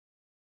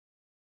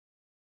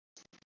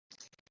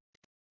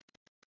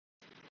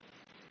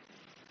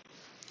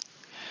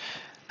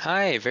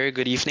Hi, very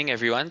good evening,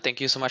 everyone. Thank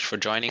you so much for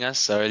joining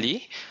us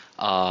early.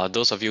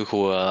 Those of you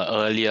who were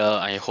earlier,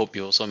 I hope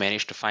you also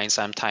managed to find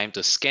some time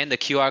to scan the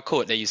QR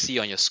code that you see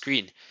on your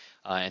screen,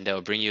 and that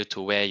will bring you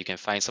to where you can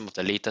find some of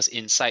the latest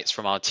insights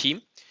from our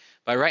team.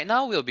 But right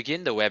now, we'll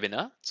begin the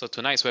webinar. So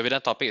tonight's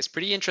webinar topic is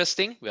pretty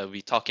interesting. We'll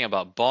be talking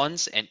about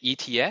bonds and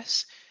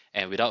ETFs.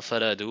 And without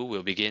further ado,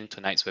 we'll begin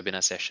tonight's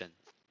webinar session.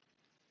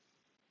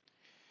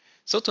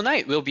 So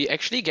tonight we'll be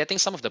actually getting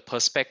some of the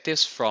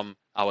perspectives from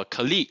our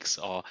colleagues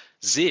or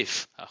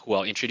Ziv, who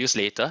I'll introduce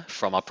later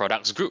from our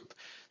products group.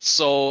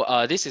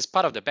 So this is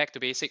part of the Back to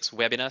Basics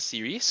webinar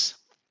series.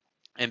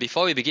 And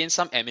before we begin,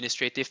 some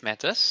administrative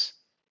matters.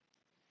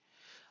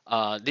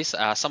 These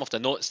are some of the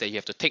notes that you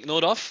have to take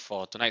note of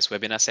for tonight's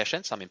webinar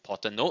session, some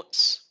important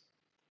notes.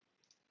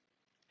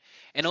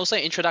 And also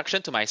an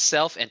introduction to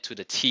myself and to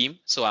the team.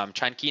 So I'm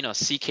Chankin or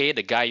CK,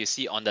 the guy you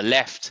see on the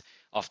left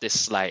of this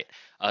slide.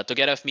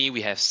 Together with me,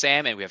 we have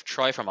Sam and we have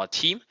Troy from our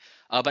team.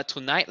 But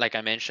tonight, like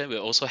I mentioned,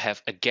 we'll also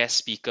have a guest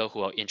speaker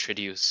who I'll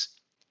introduce.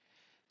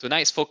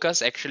 Tonight's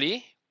focus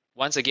actually,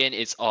 once again,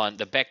 it's on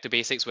the Back to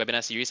Basics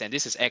webinar series, and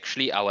this is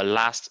actually our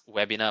last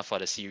webinar for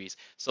the series.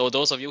 So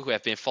those of you who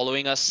have been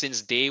following us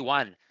since day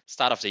one,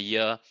 start of the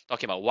year,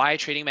 talking about why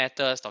trading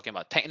matters, talking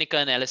about technical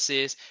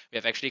analysis, we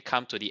have actually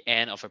come to the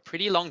end of a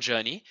pretty long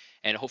journey,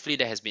 and hopefully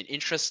that has been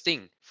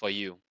interesting for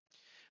you.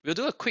 We'll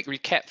do a quick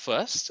recap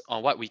first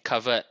on what we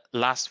covered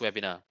last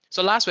webinar.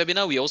 So last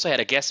webinar, we also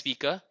had a guest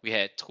speaker. We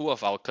had two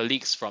of our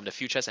colleagues from the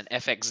Futures and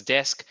FX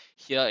desk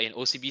here in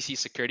OCBC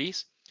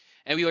Securities.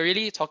 And we were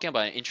really talking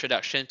about an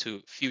introduction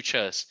to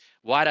futures.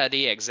 What are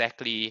they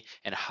exactly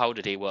and how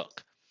do they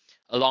work?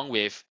 Along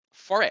with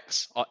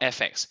Forex or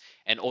FX,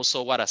 and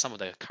also what are some of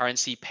the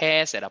currency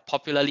pairs that are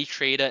popularly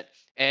traded,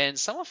 and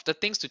some of the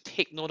things to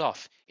take note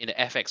of in the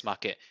FX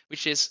market,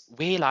 which is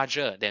way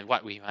larger than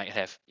what we might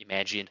have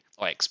imagined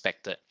or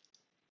expected.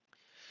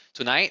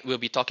 Tonight, we'll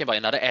be talking about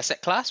another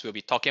asset class. We'll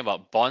be talking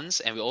about bonds,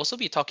 and we'll also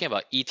be talking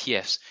about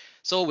ETFs.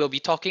 So we'll be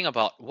talking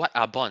about what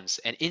are bonds,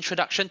 an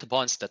introduction to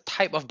bonds, the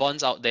type of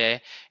bonds out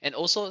there, and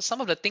also some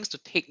of the things to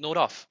take note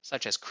of,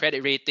 such as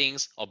credit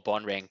ratings or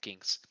bond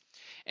rankings.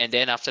 And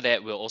then after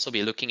that, we'll also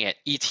be looking at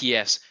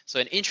ETFs. So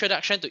an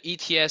introduction to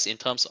ETFs in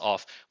terms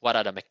of what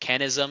are the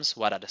mechanisms,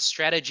 what are the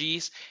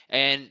strategies,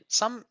 and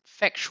some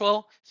fact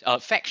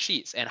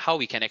sheets and how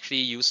we can actually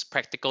use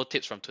practical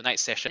tips from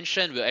tonight's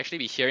session. We'll actually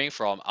be hearing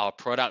from our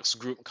products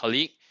group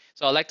colleague.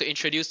 So I'd like to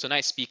introduce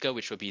tonight's speaker,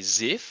 which will be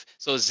Ziv.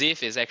 So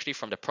Ziv is actually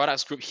from the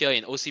products group here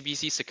in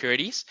OCBC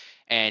Securities,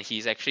 and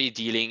he's actually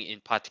dealing in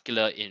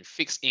particular in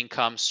fixed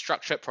income,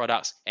 structured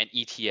products, and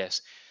ETFs.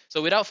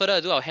 So without further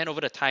ado, I'll hand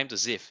over the time to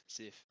Ziv.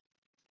 Ziv.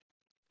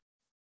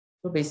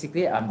 So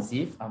basically, I'm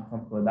Ziv. I'm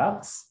from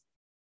Products.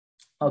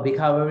 I'll be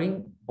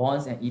covering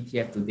bonds and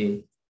ETF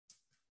today.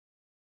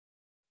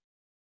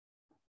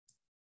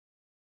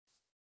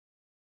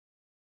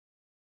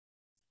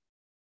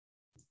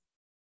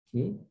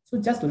 Okay, so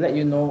just to let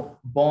you know,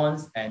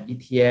 bonds and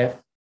ETF,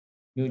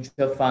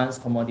 mutual funds,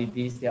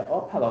 commodities, they're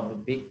all part of a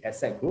big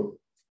asset group.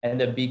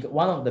 And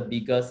one of the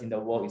biggest in the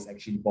world is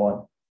actually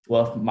bond,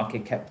 worth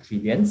market cap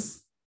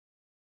trillions.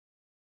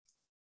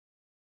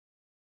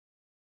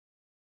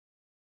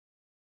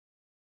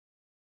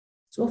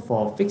 So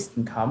for fixed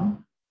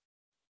income,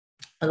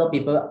 a lot of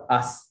people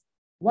ask,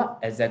 what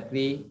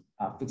exactly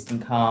are fixed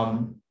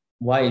income?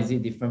 Why is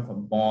it different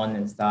from bond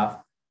and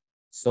stuff?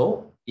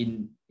 So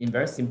in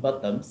very simple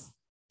terms,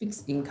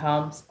 fixed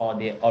incomes, or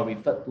they are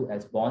referred to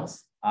as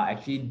bonds, are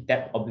actually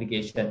debt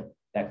obligation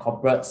that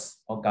corporates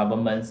or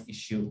governments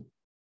issue.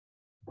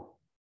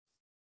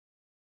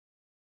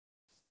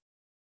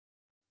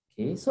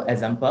 Okay, so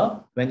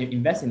example, when you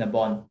invest in a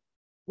bond,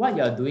 what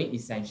you're doing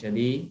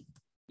essentially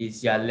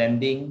is you're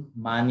lending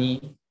money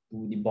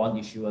to the bond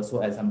issuer.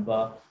 So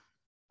example,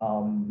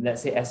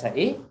 let's say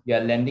SIA,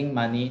 you're lending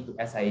money to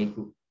SIA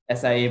Group.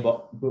 SIA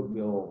Group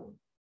will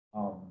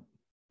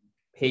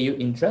pay you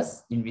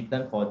interest in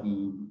return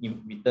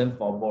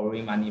for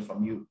borrowing money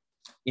from you.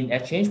 In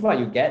exchange, what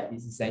you get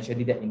is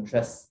essentially the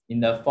interest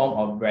in the form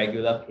of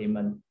regular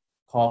payment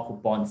called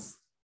coupons.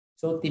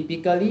 So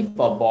typically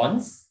for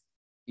bonds,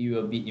 it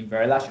will be in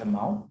very large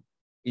amount.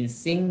 In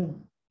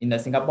the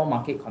Singapore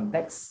market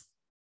context,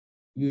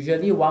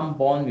 usually one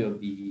bond will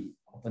be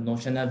of a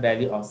notional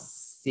value of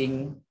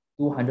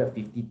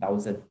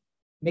 250,000,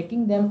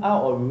 making them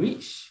out of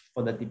reach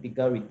for the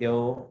typical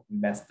retail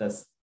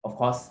investors. Of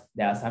course,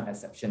 there are some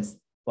exceptions.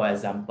 For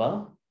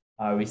example,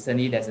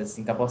 recently there's a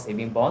Singapore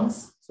saving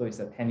bonds, so it's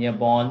a 10-year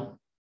bond,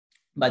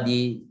 but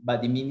the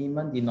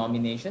minimum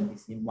denomination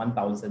is in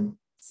 1,000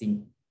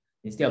 Sing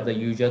instead of the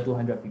usual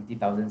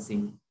 250,000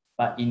 Sing.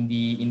 But in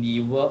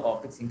the world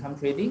of fixed income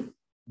trading,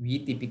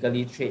 we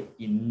typically trade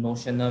in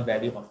notional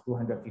value of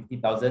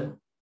 250,000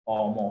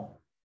 or more.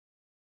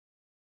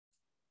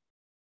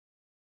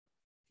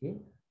 Okay,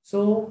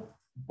 so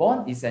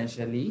bond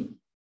essentially,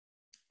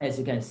 as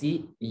you can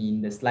see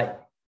in the slide,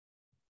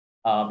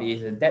 it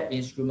is a debt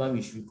instrument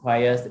which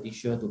requires the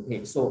issuer to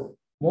pay. So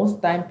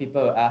most time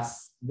people will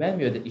ask, when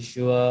will the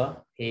issuer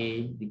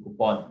pay the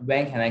coupon?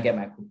 When can I get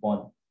my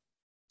coupon?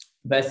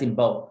 Very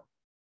simple.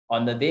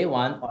 On the day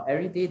one or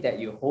every day that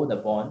you hold the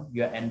bond,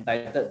 you are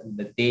entitled to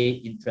the day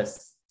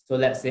interest. So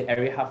let's say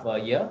every half a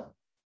year,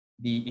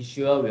 the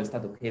issuer will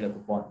start to pay the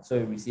coupon. So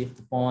you receive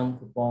coupon,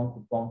 coupon,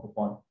 coupon,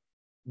 coupon.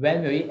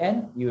 When will it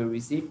end? You will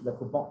receive the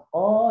coupon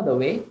all the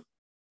way,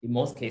 in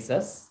most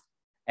cases.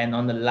 And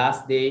on the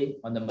last day,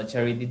 on the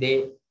maturity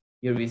date,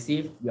 you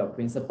receive your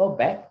principal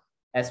back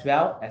as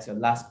well as your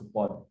last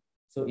coupon.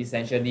 So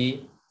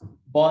essentially,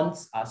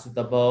 bonds are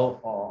suitable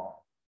or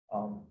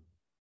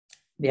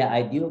they are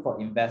ideal for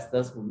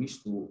investors who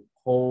wish to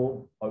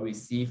hold or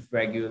receive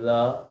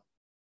regular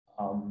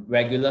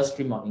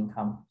stream of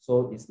income.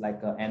 So it's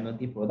like an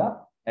annuity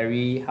product.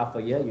 Every half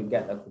a year, you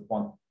get a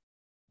coupon.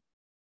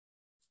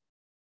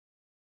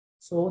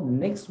 So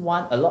next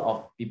one, a lot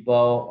of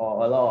people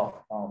or a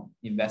lot of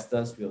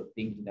investors will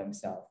think to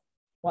themselves,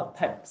 what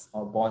types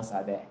of bonds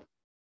are there?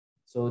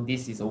 So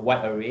this is a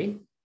wide array,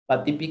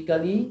 but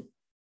typically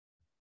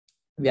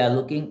we are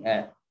looking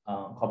at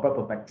corporate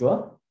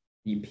perpetual,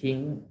 the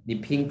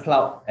pink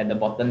cloud at the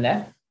bottom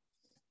left.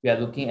 We are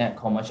looking at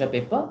commercial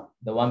paper,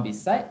 the one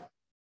beside.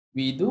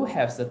 We do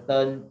have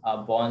certain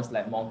bonds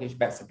like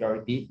mortgage-backed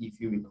security. If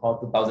you recall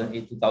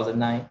 2008,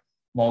 2009,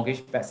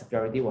 mortgage-backed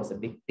security was a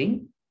big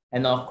thing.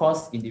 And of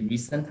course, in the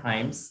recent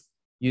times,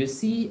 you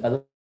see a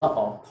lot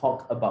of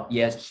talk about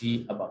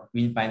ESG, about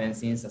green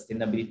financing,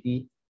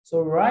 sustainability.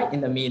 So right in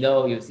the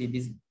middle, you see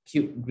this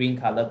cute green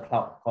color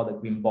cloud called the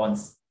green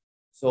bonds.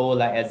 So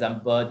like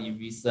example, the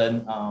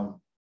recent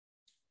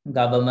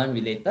government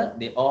related,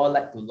 they all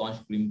like to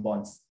launch green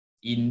bonds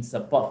in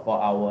support for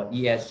our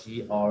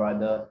ESG, or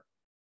rather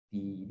the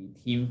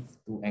team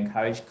to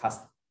encourage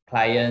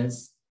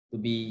clients to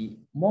be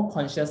more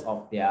conscious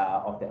of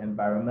their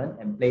environment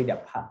and play their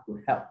part to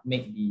help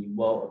make the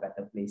world a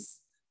better place.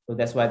 So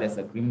that's why there's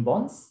a green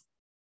bonds.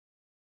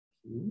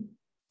 Okay.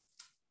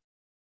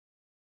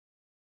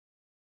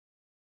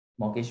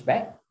 Mortgage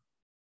back,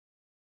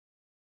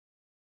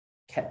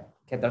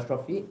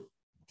 catastrophe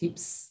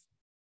tips.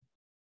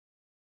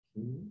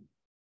 Okay.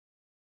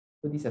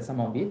 So these are some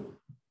of it.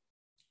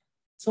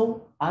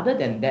 So other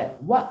than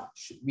that, what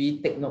should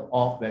we take note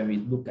of when we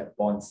look at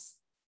bonds,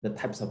 the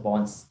types of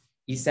bonds?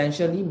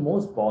 Essentially,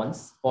 most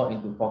bonds fall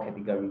into 4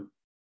 categories.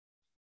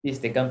 This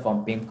is taken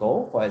from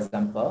PIMCO, for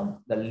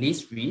example, the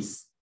least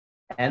risk,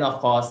 and of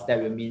course,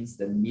 that will mean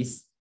the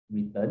least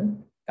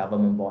return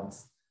government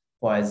bonds.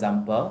 For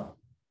example,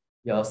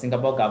 your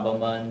Singapore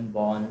government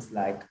bonds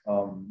like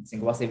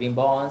Singapore saving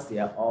bonds, they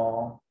are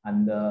all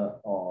under,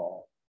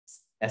 or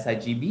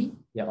SIGB,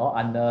 they are all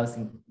under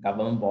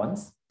government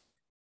bonds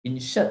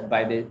insured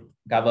by the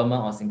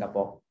government of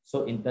Singapore.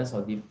 So in terms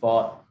of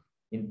default,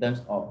 in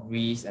terms of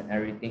risk and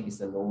everything is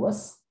the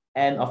lowest.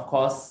 And of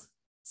course,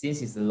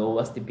 since it's the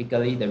lowest,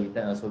 typically the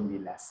return also will be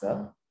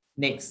lesser.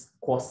 Next,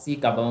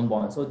 quasi-government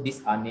bonds. So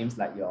these are names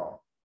like your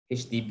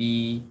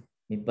HDB,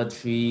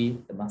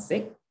 Mapletree,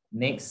 Temasek.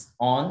 Next,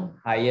 on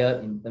higher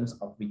in terms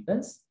of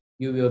returns,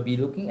 you will be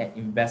looking at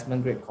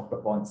investment grade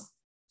corporate bonds.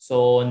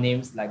 So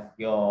names like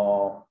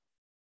your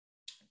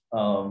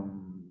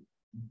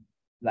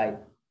like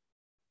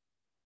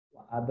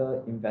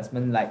other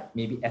investment like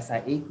maybe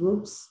SIA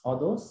groups, all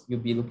those, you'll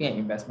be looking at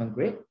investment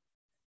grade.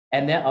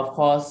 And then of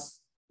course,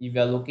 if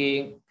you're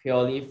looking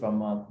purely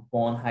from a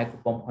high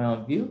coupon point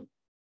of view,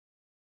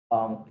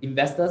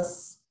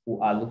 investors who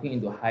are looking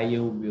into high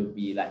yield will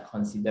be like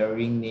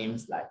considering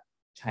names like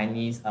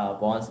Chinese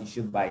bonds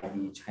issued by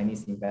the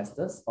Chinese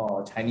investors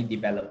or Chinese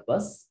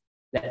developers.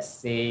 Let's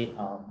say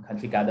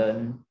Country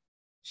Garden,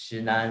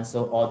 Shinan,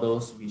 so all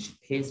those which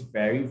pays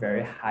very,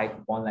 very high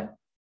coupon like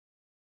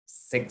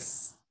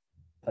 6%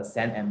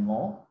 and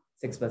more,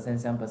 6%,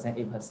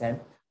 7%, 8%.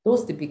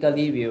 Those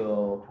typically we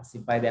will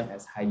classify them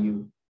as high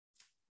yield.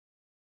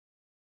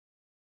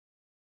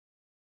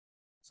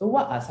 So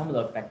what are some of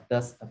the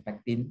factors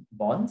affecting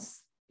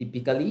bonds?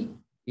 Typically,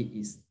 it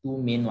is 2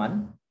 main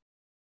ones.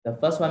 The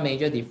first one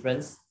major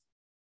difference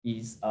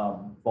is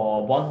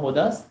for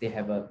bondholders, they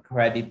have a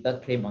creditor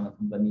claim on the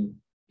company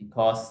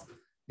because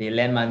they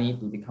lend money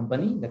to the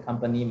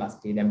company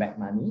must pay them back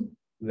money.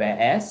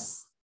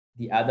 Whereas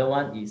the other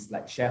one is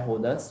like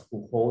shareholders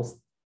who hold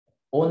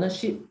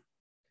ownership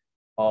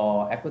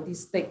or equity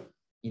stake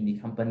in the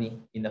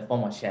company in the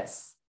form of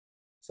shares.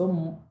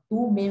 So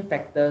 2 main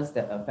factors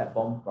that affect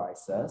bond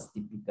prices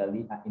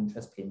typically are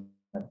interest payment.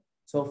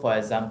 So for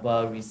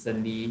example,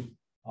 recently,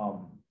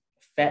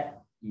 Fed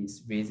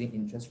is raising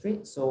interest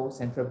rates. So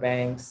central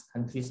banks,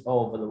 countries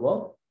all over the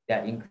world, they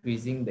are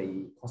increasing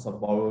the cost of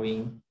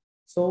borrowing.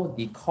 So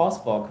the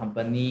cost for a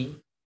company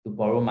to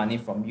borrow money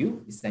from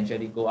you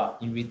essentially go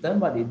up. In return,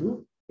 what they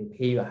do, they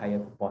pay you a higher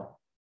coupon.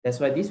 That's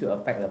why this will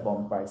affect the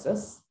bond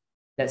prices.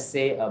 Let's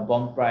say a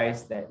bond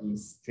price that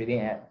is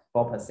trading at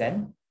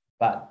 4%,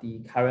 but the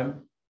current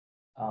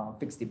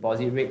fixed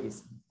deposit rate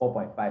is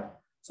 4.5.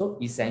 So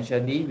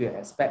essentially, we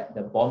expect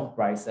the bond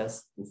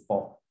prices to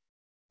fall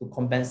to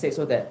compensate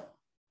so that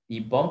the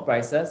bond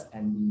prices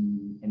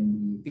and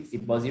the fixed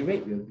deposit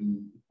rate will be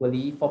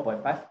equally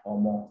 4.5 or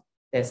more.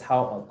 That's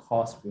how a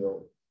cost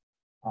will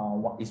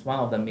is one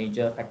of the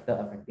major factors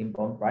affecting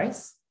bond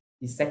price.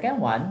 The second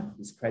one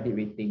is credit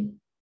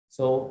rating.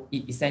 So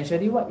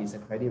essentially, what is a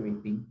credit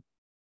rating?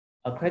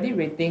 A credit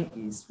rating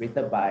is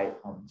rated by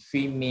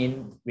three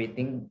main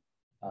rating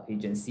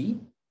agency,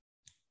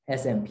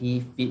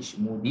 S&P, Fitch,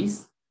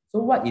 Moody's.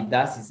 So what it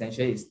does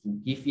essentially is to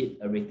give it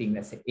a rating,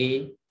 let's say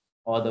A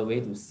all the way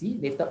to C.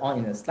 Later on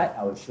in the slide,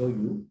 I will show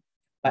you.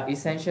 But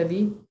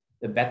essentially,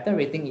 the better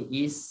rating it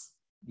is,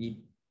 it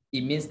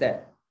means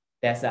that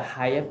there's a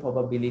higher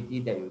probability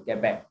that you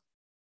get back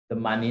the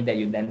money that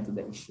you lend to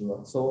the issuer.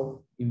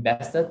 So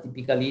investors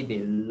typically, they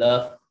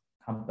love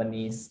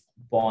companies,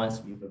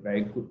 bonds with a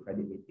very good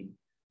credit rating.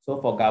 So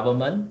for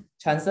government,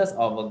 chances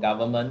of a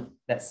government,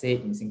 let's say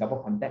in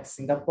Singapore context,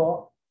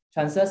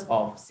 chances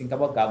of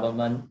Singapore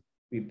government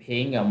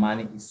repaying your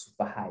money is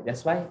super high.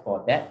 That's why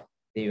for that,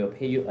 they will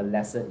pay you a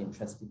lesser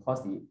interest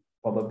because the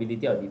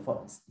probability of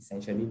default is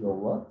essentially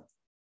lower.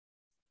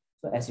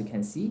 So as you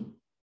can see,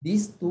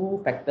 these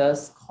two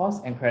factors,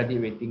 cost and credit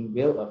rating,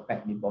 will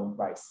affect the bond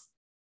price.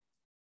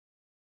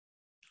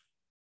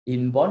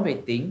 In bond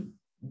rating,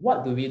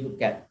 what do we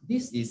look at?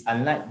 This is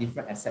unlike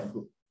different asset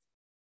group.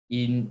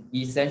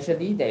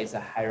 Essentially, there is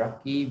a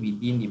hierarchy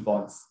within the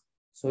bonds.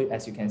 So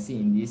as you can see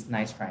in this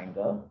nice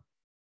triangle,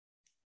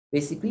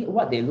 basically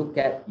what they look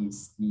at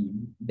is the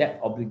debt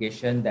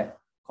obligation that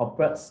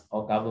corporates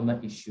or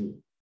government issue.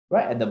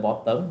 Right at the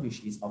bottom,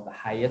 which is of the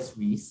highest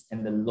risk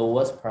and the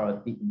lowest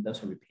priority in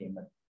terms of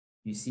repayment,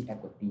 you see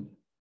equity.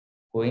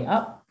 Going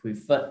up,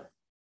 preferred.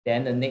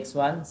 Then the next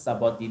one,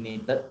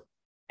 subordinated.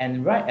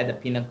 And right at the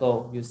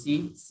pinnacle, you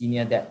see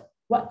senior debt.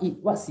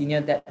 What senior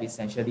debt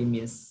essentially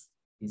means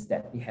is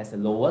that it has the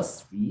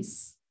lowest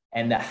risk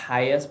and the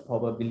highest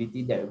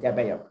probability that you get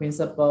back your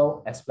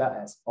principal as well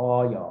as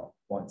all your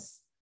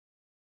bonds.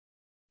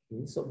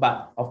 Okay, so,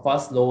 but of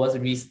course, lowest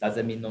risk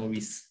doesn't mean no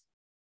risk.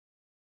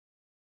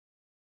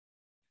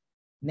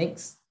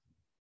 Next,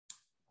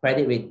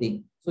 credit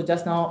rating. So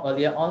just now,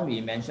 earlier on, we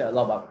mentioned a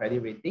lot about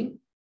credit rating.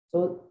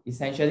 So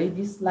essentially,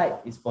 this slide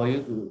is for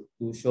you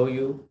to show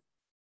you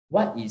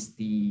what is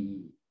the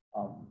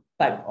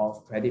type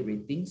of credit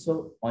rating.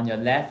 So on your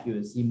left, you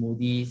will see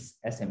Moody's,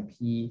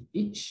 S&P,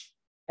 Fitch,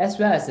 as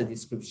well as a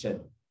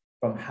description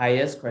from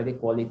highest credit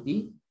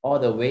quality all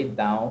the way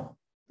down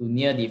to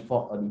near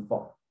default or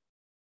default.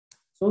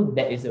 So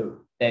there's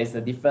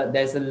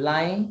a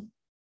line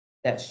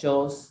that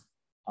shows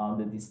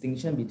the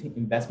distinction between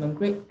investment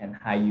grade and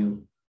high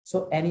yield.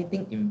 So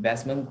anything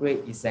investment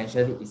grade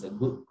essentially is a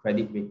good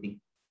credit rating.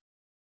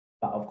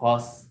 But of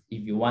course,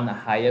 if you want a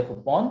higher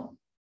coupon,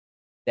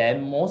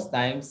 then most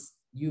times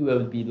you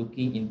will be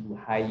looking into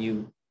high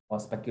yield or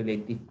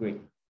speculative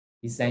grade.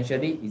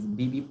 Essentially, it's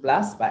BB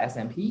plus by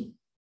S&P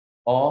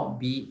or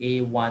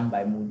BA1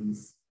 by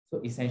Moody's.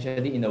 So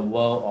essentially, in the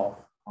world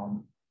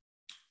of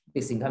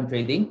fixed income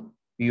trading,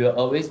 we will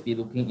always be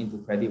looking into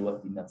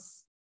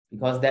creditworthiness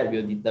because that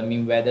will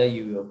determine whether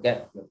you will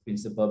get your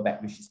principal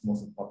back, which is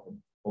most important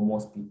for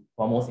most people,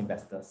 for most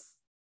investors.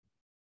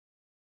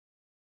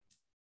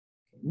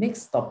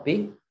 Next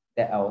topic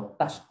that I'll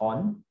touch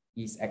on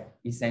is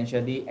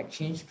essentially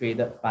exchange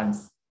traded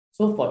funds.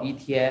 So for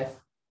ETF,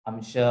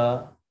 I'm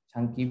sure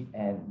Chunky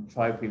and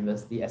Troy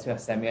previously, as well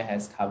as Samuel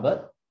has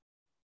covered,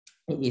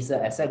 it is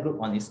an asset group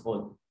on its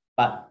own.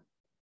 But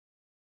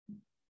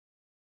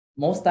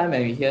most time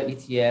when we hear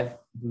ETF,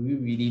 do we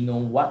really know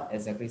what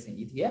exactly is an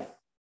ETF?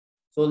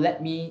 So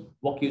let me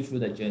walk you through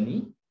the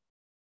journey.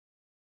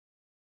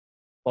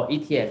 For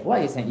ETF,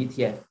 what is an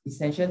ETF?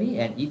 Essentially,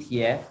 an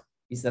ETF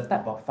is a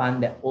type of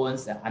fund that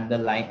owns an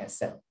underlying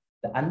asset.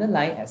 The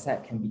underlying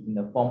asset can be in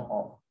the form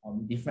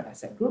of different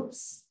asset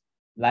groups,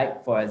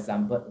 like for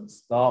example, in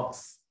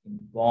stocks, in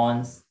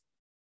bonds,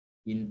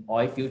 in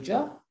oil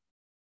future,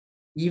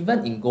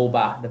 even in gold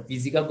bar, the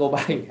physical gold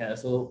bar, you can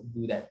also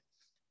do that.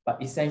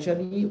 But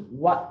essentially,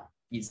 what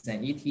is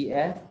an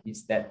ETF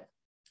is that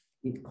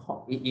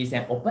it is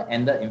an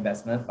open-ended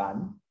investment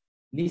fund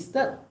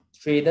listed,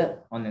 traded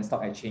on a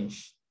stock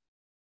exchange.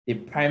 The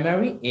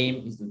primary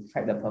aim is to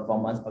track the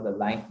performance of the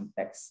line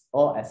index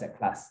or asset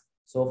class.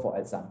 So for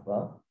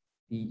example,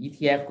 the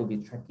ETF could be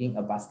tracking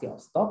a basket of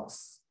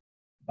stocks,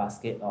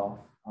 basket of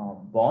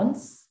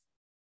bonds,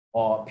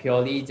 or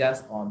purely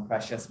just on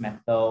precious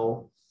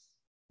metal.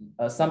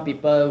 Some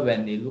people,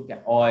 when they look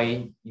at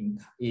oil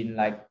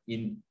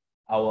in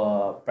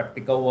our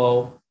practical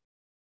world,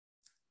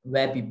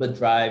 where people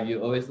drive,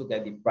 you always look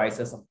at the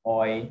prices of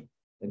oil,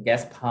 the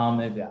gas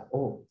pump, and they're,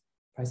 oh,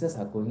 prices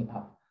are going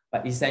up.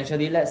 But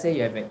essentially, let's say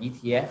you have an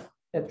ETF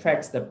that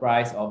tracks the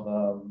price of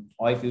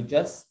oil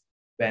futures.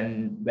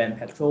 When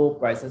petrol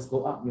prices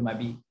go up, you might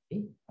be,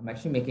 hey, I'm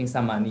actually making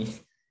some money.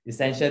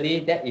 Essentially,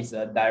 that is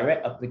a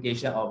direct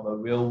application of a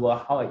real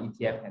world, how an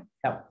ETF can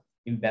help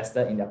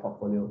investors in their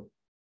portfolio.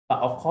 But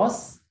of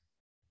course,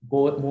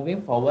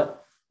 moving forward,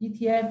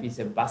 ETF is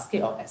a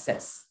basket of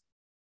assets,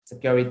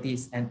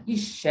 securities, and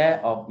each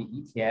share of the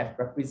ETF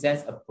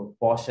represents a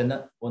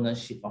proportionate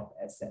ownership of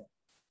the asset.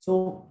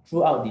 So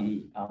throughout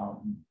the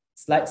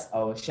slides, I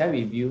will share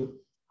with you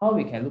how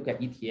we can look at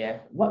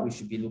ETF, what we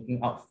should be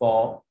looking out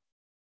for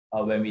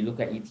when we look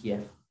at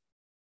ETF.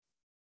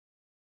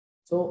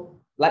 So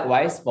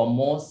likewise, for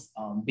most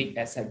big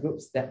asset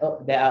groups, there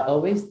are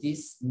always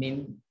this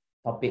main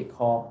topic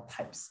called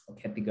types or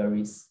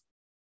categories.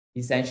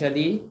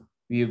 Essentially,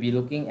 we will be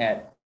looking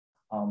at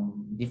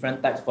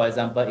different types. For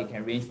example, it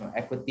can range from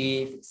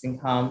equity, fixed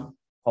income,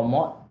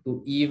 commod,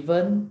 to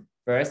even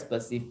very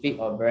specific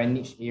or very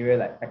niche area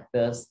like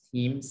factors,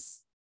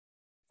 themes,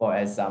 for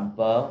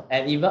example,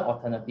 and even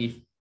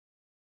alternative.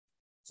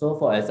 So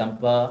for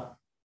example,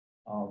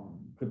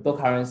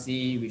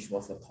 cryptocurrency, which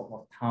was the top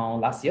of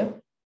town last year,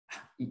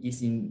 it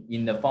is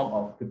in the form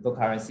of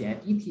cryptocurrency.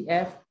 And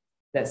ETF,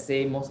 let's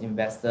say most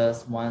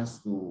investors wants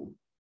to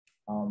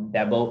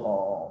dabble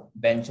or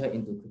venture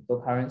into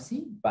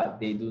cryptocurrency, but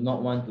they do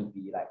not want to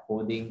be like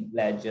holding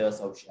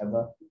ledgers or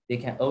whichever. They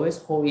can always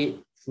hold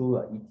it through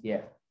an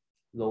ETF,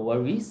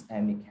 lower risk,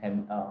 and it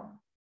can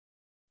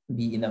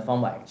be in the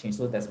form of exchange,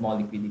 so there's more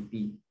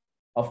liquidity.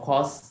 Of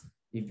course,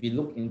 if you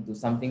look into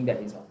something that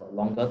is of a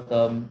longer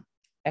term,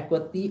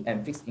 equity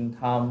and fixed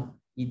income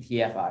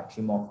ETF are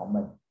actually more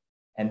common.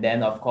 And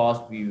then of course,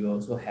 we will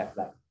also have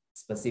like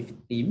specific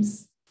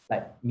themes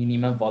like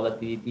minimum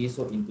volatility.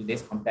 So in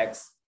today's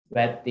context,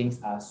 where things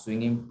are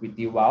swinging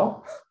pretty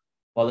well,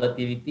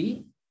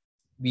 volatility,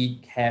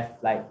 we have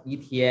like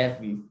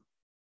ETF with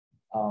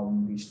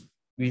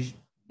which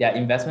their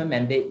investment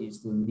mandate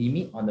is to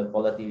limit on the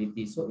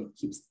volatility. So it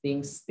keeps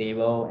things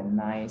stable and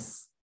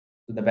nice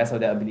to the best of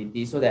their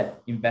ability, so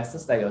that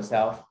investors like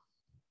yourself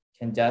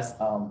can just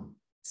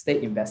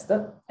stay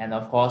invested. And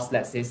of course,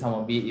 let's say some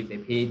of it, if they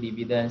pay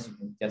dividends, you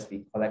can just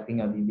be collecting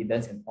your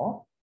dividends and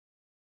all.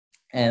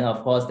 And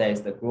of course, there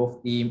is the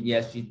growth theme,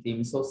 ESG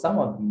theme. So some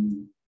of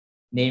the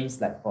names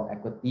like for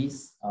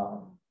equities,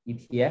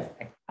 ETF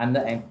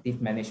under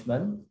active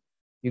management,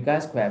 you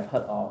guys could have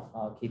heard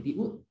of Katie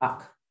Wood.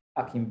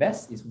 ARK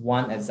Invest is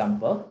one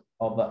example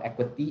of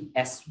equity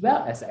as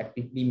well as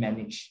actively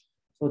managed.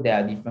 So there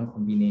are different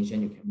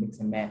combinations you can mix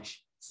and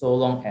match. So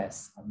long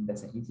as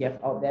there's an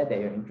ETF out there that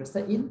you're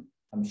interested in,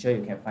 I'm sure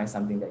you can find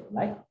something that you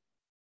like.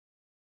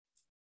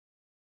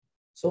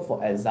 So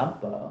for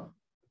example,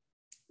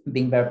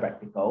 being very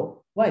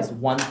practical, what is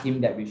one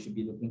theme that we should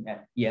be looking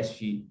at?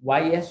 ESG.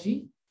 Why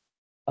ESG?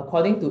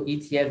 According to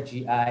ETF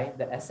GI,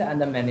 the asset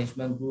under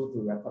management grew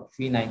to record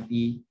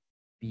 390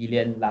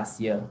 billion last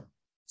year.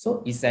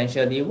 So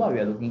essentially what we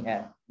are looking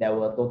at, there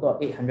were a total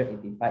of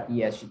 885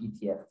 ESG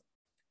ETF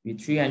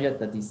with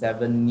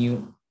 337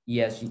 new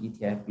ESG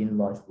ETF being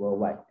launched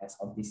worldwide as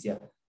of this year.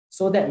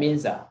 So that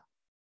means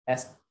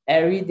as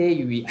every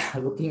day we are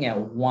looking at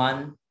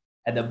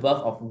the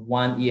birth of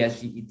one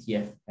ESG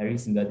ETF every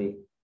single day.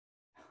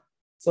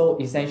 So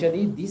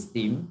essentially this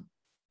theme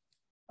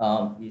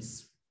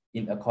is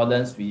in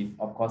accordance with,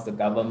 of course, the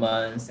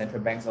government,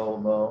 central banks all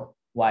over.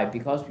 Why?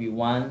 Because we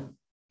want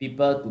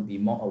people to be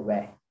more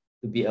aware,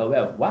 to be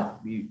aware of what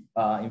we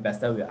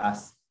investor will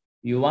ask.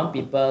 We want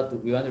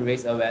to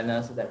raise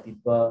awareness so that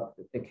people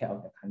to take care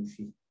of their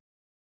country,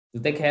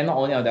 to take care not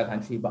only of their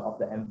country but of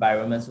the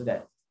environment, so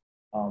that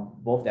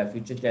both their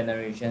future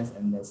generations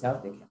and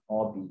themselves, they can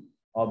all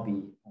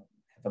be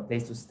have a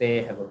place to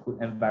stay, have a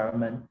good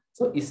environment.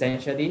 So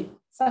essentially,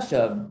 such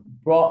a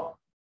broad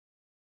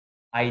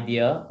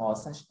idea or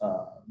such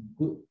a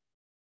good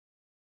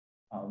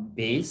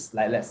base,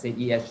 like let's say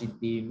ESG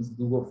themes,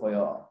 do good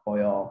for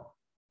your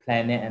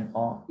planet and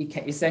all, it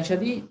can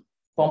essentially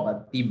form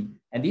a theme,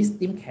 and this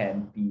theme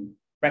can be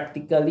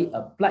practically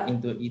applied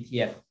into an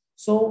ETF.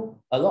 So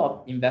a lot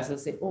of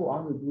investors say, oh, I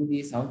want to do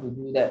this, I want to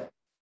do that,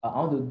 I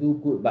want to do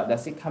good, but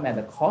does it come at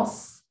a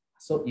cost?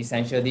 So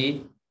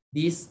essentially,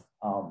 this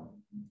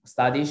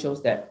study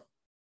shows that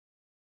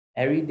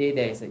every day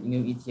there is a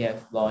new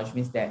ETF launch,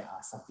 means there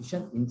are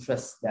sufficient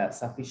interest, there are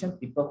sufficient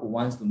people who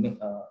wants to make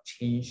a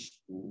change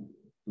to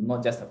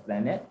not just the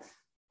planet.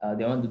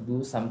 They want to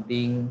do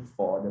something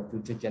for the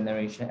future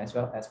generation as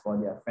well as for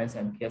their friends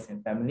and peers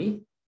and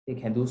family. They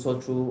can do so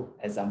through,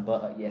 example,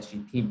 a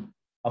ESG theme.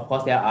 Of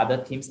course, there are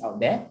other themes out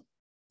there.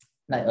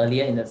 Like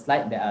earlier in the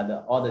slide, there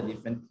are all the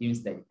different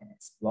themes that you can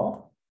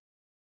explore.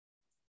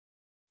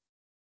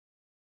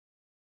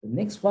 The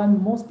next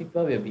one, most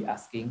people will be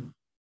asking,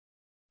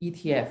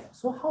 ETF.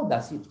 So how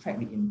does it track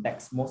the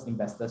index? Most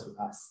investors will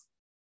ask.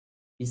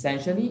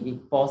 Essentially, it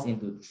falls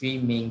into three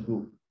main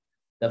groups.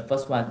 The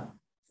first one,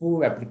 full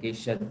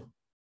replication.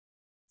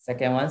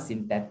 Second one,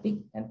 synthetic.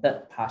 And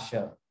third,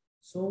 partial.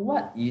 So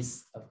what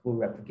is a full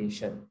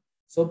replication?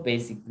 So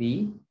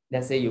basically,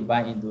 let's say you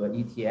buy into an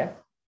ETF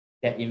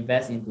that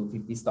invests into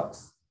 50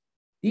 stocks.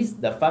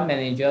 The fund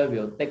manager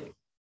will take,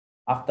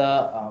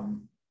 after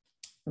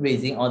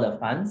raising all the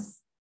funds,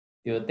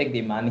 they will take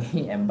the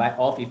money and buy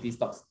all 50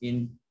 stocks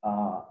in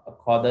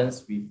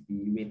accordance with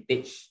the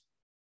weightage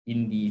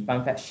in the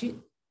fund fact sheet.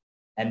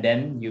 And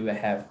then you will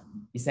have,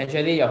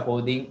 essentially you're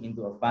holding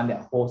into a fund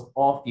that holds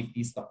all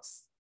 50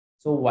 stocks.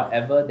 So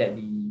whatever that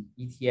the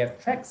ETF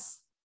tracks,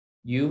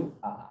 you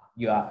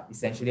are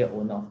essentially an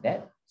owner of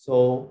that.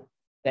 So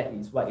that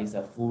is what is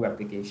a full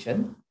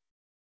replication.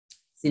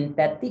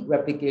 Synthetic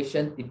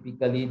replication,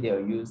 typically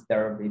they'll use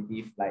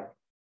derivative like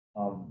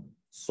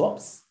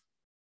swaps.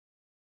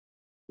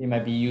 They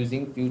might be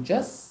using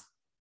futures.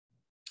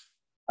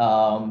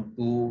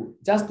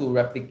 to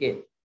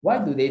replicate.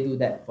 Why do they do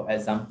that? For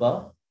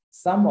example,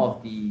 some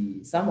of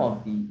the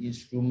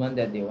instrument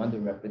that they want to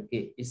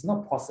replicate, it's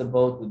not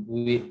possible to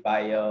do it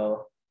via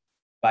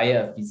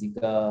a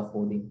physical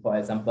holding. For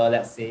example,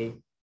 let's say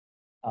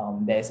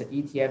there's an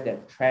ETF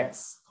that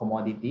tracks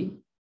commodity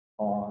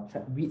or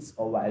track REITs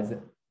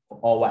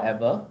or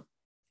whatever.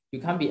 You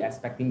can't be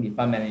expecting the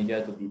fund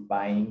manager to be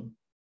buying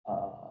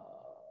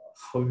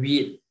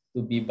REIT,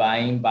 to be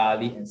buying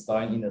barley and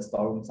storing in the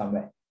storeroom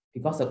somewhere,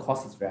 because the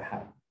cost is very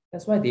high.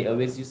 That's why they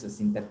always use a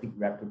synthetic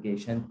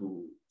replication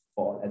to,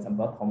 for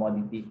example,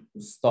 commodity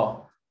to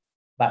store.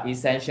 But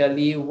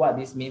essentially, what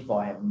this means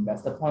for an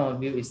investor point of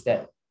view is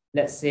that,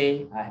 let's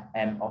say I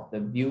am of the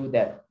view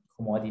that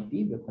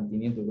commodity will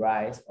continue to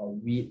rise, or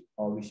wheat,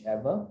 or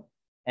whichever.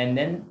 And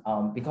then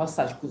because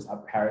such goods are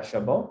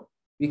perishable,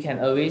 we can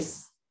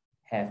always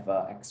have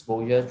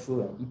exposure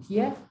through an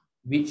ETF,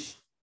 which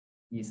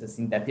is a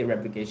synthetic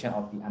replication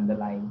of the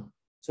underlying.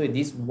 So it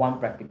is one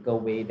practical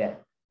way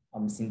that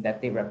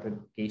synthetic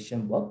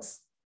replication works.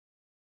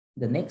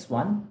 The next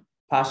one,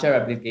 partial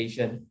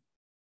replication.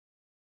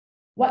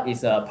 What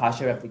is a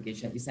partial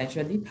replication?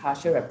 Essentially,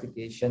 partial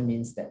replication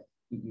means that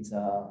it is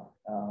a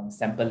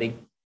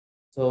sampling.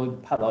 So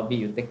part of it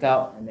you take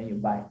out and then you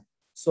buy.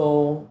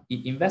 So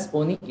it invests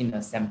only in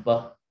a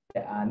sample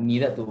that are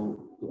needed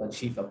to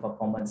achieve a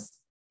performance.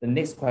 The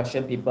next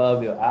question people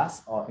will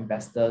ask, or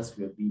investors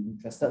will be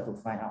interested to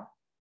find out,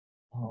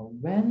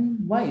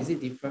 why is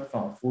it different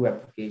from a full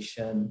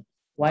replication?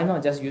 Why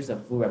not just use a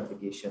full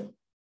replication?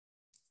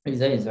 The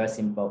reason is very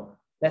simple.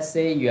 Let's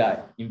say you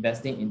are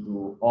investing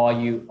into, or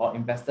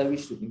investor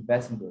wish to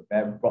invest into a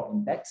very broad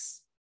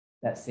index,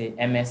 let's say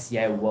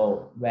MSCI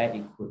World, where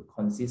it could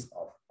consist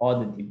of all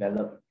the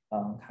developed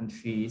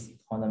countries,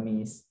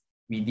 economies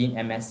within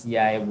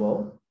MSCI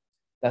World.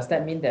 Does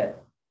that mean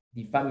that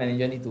the fund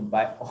manager need to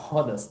buy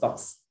all the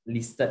stocks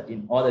listed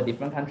in all the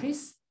different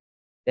countries?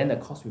 Then the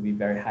cost will be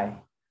very high.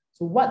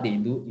 So what they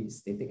do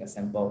is they take a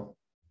sample.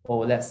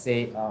 Or let's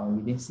say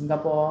within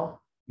Singapore,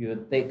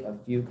 you take a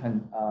few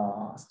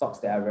stocks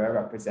that are very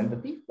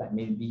representative, like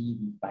maybe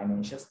the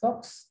financial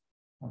stocks,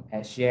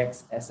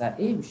 SGX,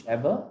 SIA,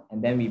 whichever,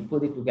 and then we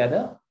put it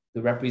together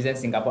to represent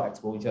Singapore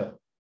exposure.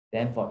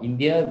 Then for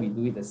India, we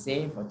do it the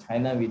same. For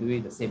China, we do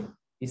it the same.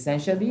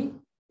 Essentially,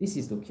 this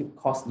is to keep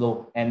costs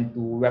low and to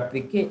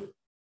replicate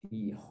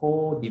the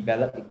whole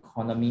developed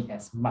economy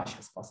as much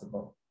as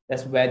possible.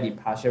 That's where the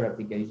partial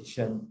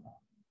replication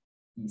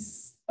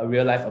is a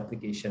real-life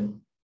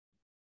application.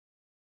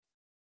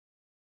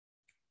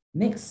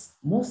 Next,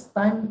 most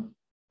time,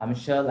 I'm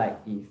sure like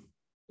if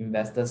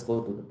investors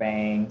go to the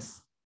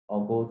banks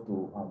or go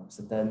to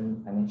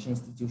certain financial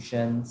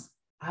institutions,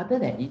 other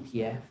than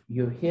ETF,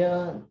 you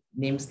hear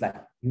names like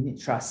unit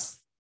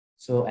trust.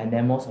 So, and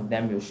then most of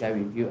them will share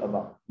with you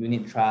about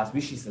unit trust,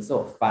 which is a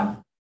sort of fund.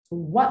 So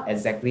what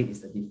exactly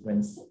is the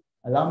difference?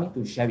 Allow me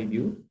to share with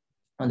you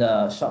on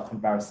the short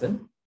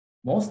comparison.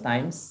 Most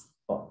times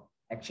for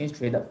exchange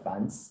traded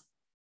funds,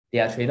 they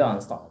are traded on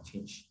the stock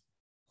exchange,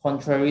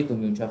 contrary to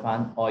mutual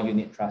fund or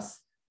unit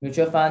trust.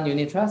 Mutual fund,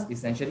 unit trust,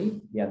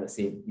 essentially, they are the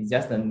same. It's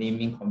just a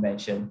naming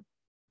convention.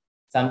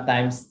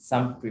 Sometimes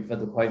some prefer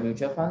to call it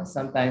mutual fund,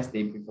 sometimes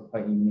they prefer to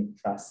call it unit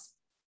trust.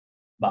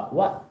 But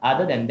what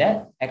other than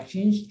that,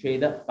 exchange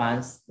traded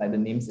funds, like the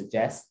name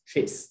suggests,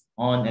 trades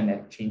on an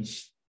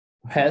exchange.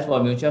 Whereas for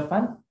a mutual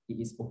fund, it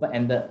is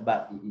open-ended,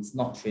 but it is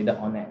not traded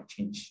on an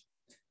exchange.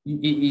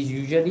 It is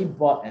usually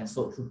bought and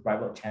sold through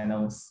private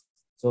channels.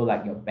 So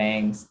like your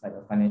banks, like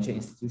your financial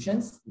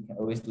institutions, you can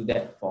always do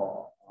that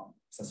for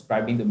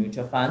subscribing to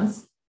mutual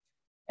funds.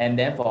 And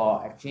then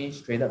for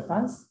exchange traded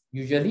funds,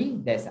 usually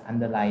there's an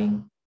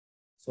underlying.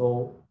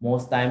 So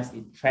most times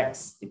it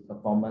tracks the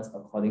performance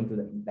according to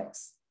the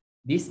index.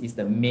 This is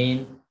the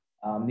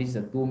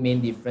two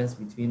main difference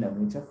between a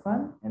mutual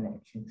fund and an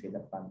exchange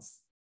traded funds.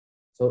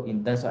 So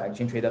in terms of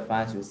exchange traded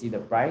funds, you see the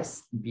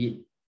price,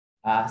 bid,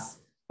 ask.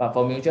 But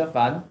for mutual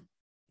fund,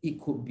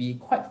 it could be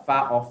quite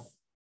far off.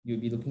 You'll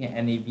be looking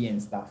at NAV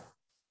and stuff.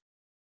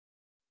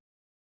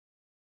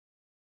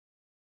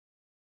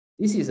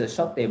 This is a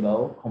short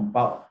table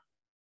compiled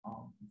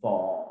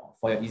for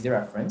your easy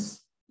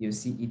reference. You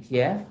see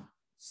ETF,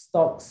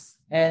 stocks,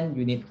 and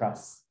unit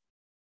trusts.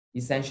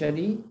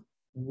 Essentially,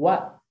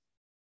 what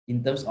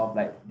in terms of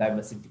like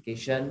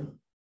diversification,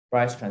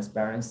 price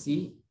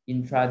transparency,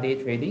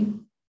 intraday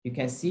trading, you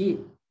can see it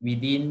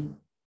within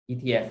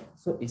ETF.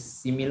 So it's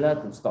similar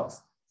to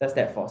stocks. Just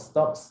that for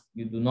stocks,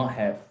 you do not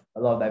have a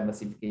lot of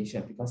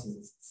diversification because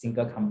it's a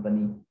single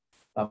company.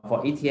 But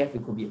for ETF, you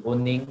could be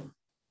owning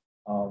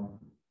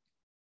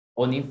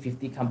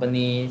 50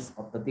 companies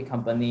or 30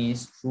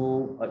 companies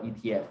through an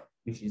ETF,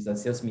 which is a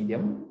sales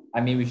medium.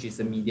 Which is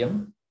a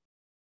medium.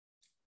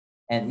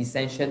 And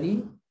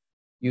essentially,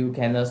 you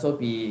can also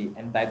be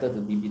entitled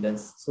to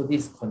dividends. So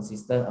this is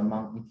consistent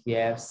among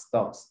ETFs,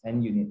 stocks,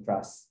 and unit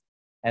trusts.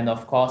 And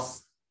of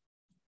course,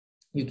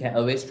 you can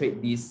always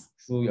trade this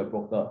through your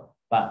broker.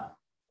 But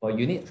for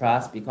unit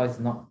trust, because it's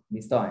not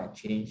listed on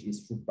exchange,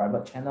 it's through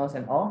private channels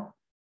and all,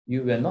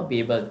 you will not be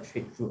able to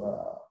trade through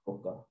a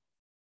broker.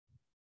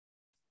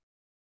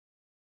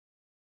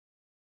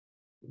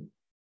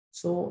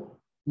 So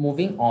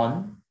moving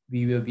on,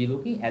 we will be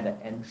looking at the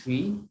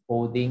entry,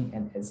 holding,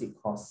 and exit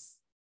costs.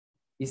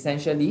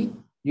 Essentially,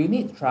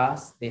 unit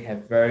trusts, they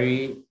have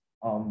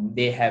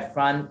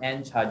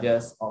front-end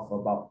charges of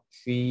about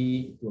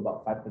 3 to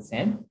about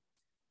 5%.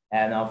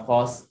 And of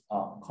course,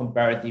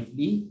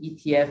 comparatively,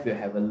 ETF will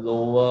have a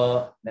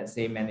lower, let's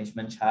say,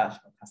 management charge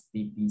or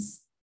custody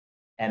fees.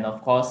 And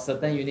of course,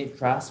 certain unit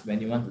trusts,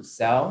 when you want to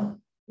sell,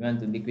 you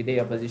want to liquidate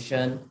your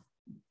position,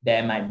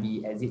 there might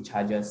be exit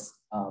charges,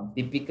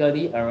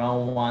 typically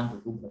around 1 to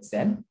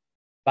 2%.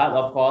 But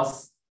of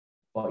course,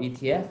 for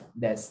ETF,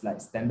 there's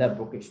like standard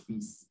brokerage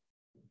fees,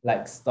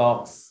 like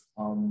stocks,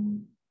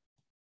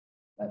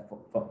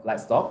 like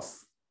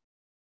stocks.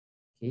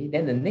 Okay,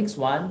 then the next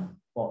one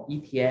for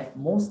ETF,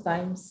 most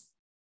times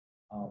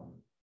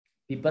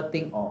people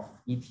think of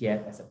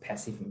ETF as a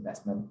passive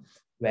investment,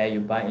 where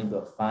you buy into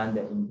a fund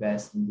that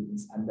invests into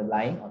its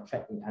underlying or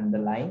track the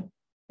underlying,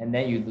 and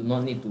then you do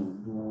not need to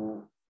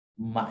do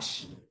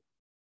much.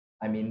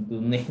 Do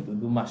need to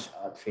do much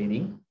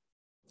trading.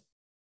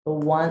 So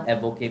one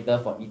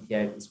advocator for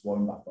ETF is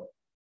Warren Buffett,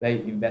 where you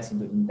invest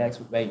into index,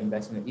 where you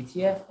invest into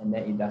ETF, and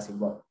then it does it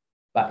work.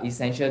 But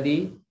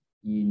essentially,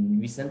 in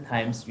recent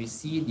times, we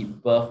see the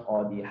birth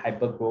or the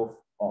hypergrowth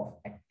of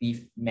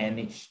active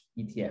managed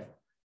ETF.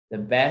 The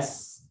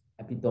best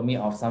epitome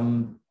of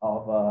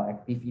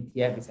active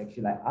ETF is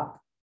actually like ARK,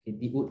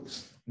 Katie Wood.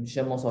 I'm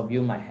sure most of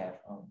you might have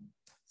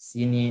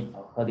seen it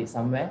or heard it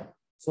somewhere.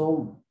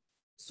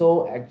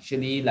 So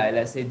actually, like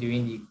let's say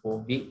during the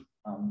COVID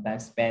time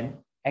span,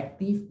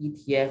 active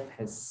ETF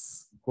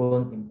has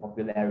grown in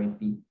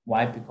popularity.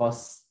 Why?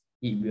 Because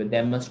it will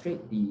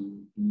demonstrate the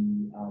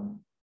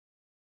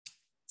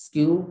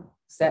skill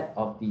set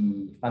of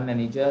the fund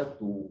manager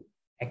to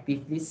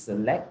actively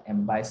select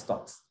and buy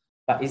stocks.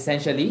 But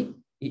essentially,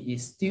 it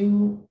is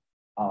still,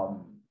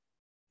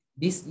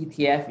 this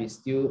ETF is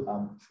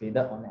still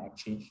traded on the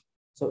exchange.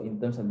 So in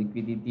terms of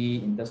liquidity,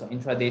 in terms of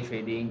intraday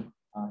trading,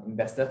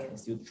 investor can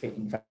still trade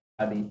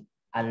intraday,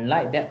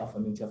 unlike that of a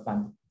mutual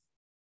fund.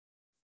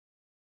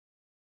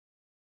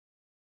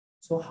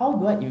 So how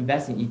do I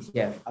invest in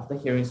ETF? After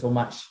hearing so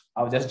much,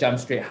 I'll just jump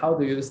straight. How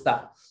do you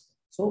start?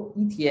 So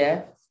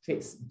ETF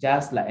trades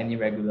just like any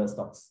regular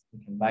stocks.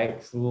 You can buy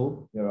it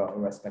through your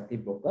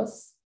respective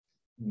brokers.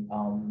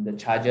 The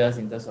charges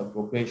in terms of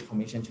brokerage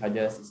commission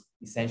charges is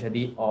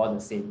essentially all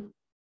the same.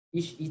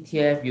 Each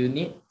ETF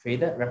unit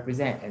traded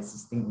represents an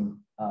existing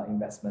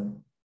investment.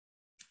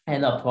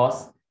 And of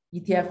course,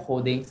 ETF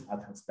holdings are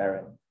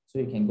transparent. So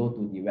you can go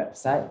to the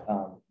website,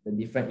 the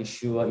different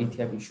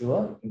ETF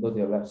issuer, you can go to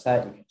your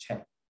website, you can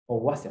check,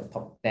 what's their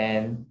top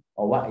 10,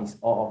 or what is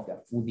all of their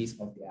full list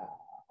of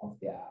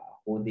their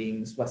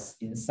holdings, what's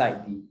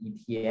inside the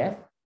ETF,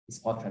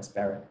 is all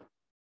transparent.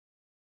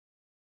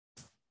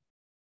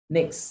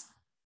 Next,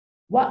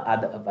 what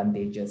are the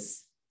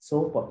advantages?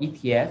 So for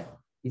ETF,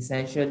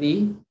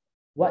 essentially,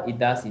 what it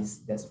does is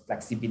there's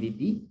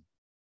flexibility,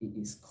 it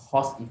is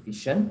cost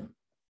efficient,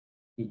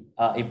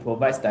 it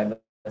provides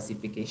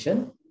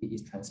diversification, it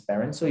is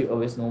transparent, so you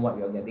always know what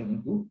you're getting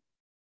into.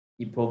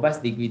 It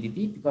provides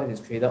liquidity because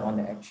it's traded on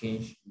the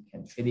exchange. You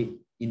can trade it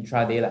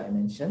intraday, like I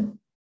mentioned.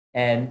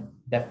 And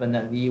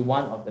definitely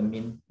one of the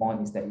main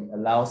points is that it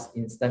allows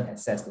instant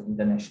access to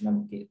international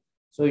market.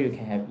 So you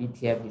can have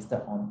ETF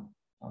listed on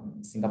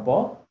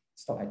Singapore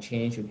Stock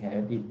Exchange, you can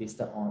have it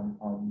listed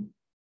on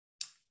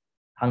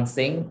Hang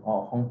Seng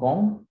or Hong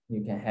Kong.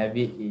 You can have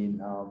it in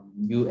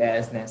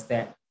US,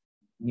 NASDAQ,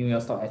 New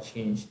York Stock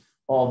Exchange,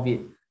 all of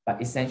it. But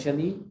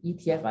essentially,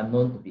 ETF are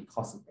known to be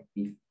cost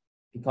effective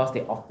because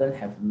they often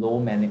have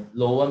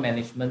lower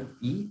management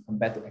fee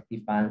compared to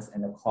active funds,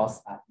 and the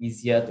costs are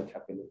easier to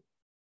calculate.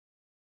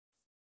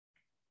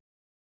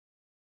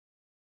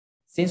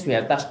 Since we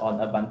have touched on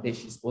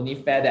advantage, it's only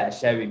fair that I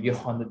share with you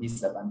on the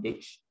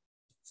disadvantage.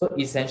 So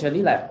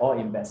essentially, like all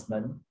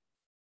investment,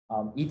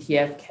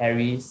 ETF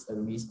carries a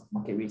risk of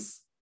market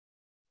risk.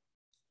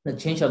 The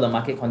change of the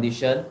market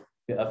condition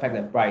will affect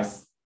the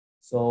price,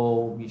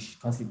 so which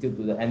constitute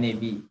to the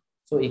NAV.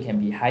 So it can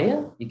be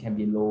higher, it can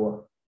be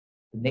lower.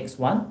 The next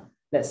one,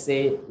 let's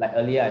say, like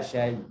earlier I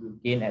shared, you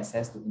gain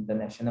access to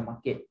international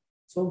market.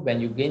 So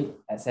when you gain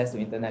access to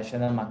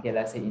international market,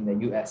 let's say in the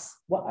US,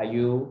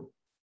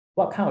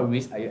 what kind of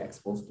risk are you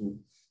exposed to?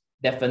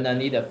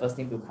 Definitely the first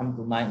thing to come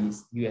to mind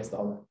is US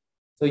dollar.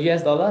 So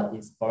US dollar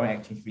is foreign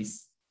exchange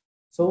risk.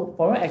 So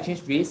foreign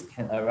exchange risk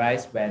can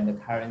arise when the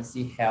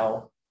currency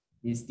held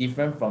is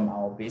different from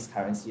our base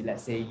currency.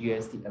 Let's say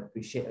USD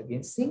appreciate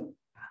against Sing,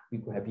 we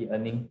could have been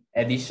earning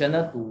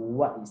additional to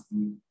what is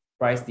the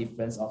price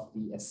difference of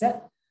the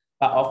asset.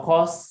 But of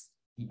course,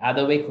 the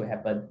other way could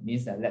happen,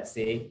 means that let's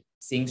say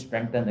Sing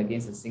strengthened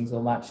against the Sing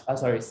so much,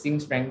 Sing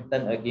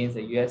strengthened against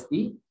the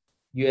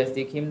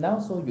USD came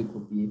down, so you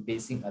could be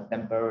facing a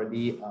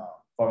temporary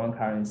foreign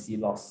currency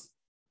loss.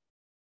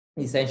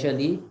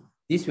 Essentially,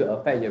 this will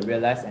affect your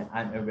realized and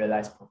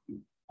unrealized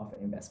profit of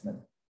your investment.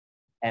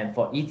 And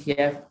for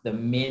ETF, the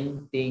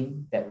main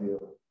thing that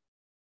will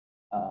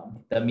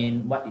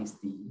determine what is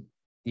the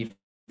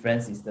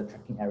difference is the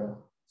tracking error.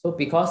 So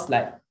because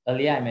like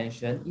earlier I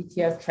mentioned,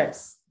 ETF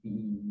tracks the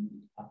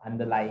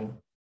underlying.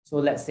 So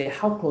let's say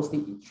how closely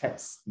it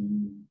tracks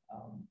the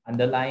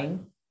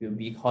underlying will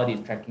be called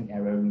the tracking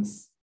error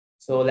risk.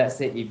 So let's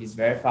say if it's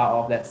very far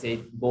off, let's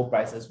say gold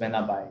prices went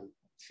up by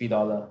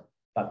 $3,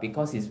 but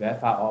because it's very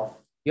far off,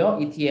 your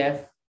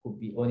ETF could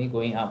be only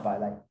going up by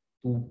like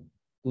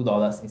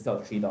 $2 instead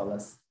of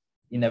 $3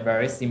 in a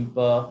very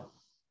simple,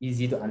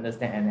 easy to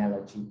understand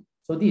analogy.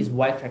 So this is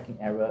why tracking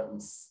error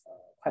is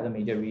quite a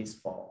major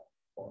risk for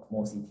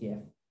most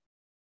ETF.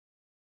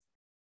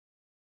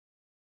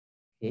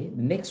 Okay,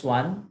 the next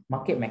one,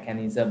 market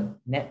mechanism,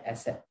 net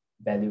asset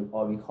value,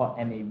 or we call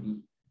NAV.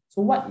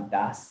 So what it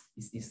does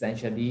is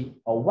essentially,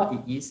 or what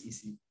it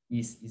is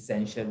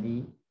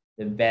essentially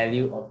the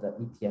value of the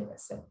ETF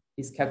asset.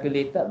 It's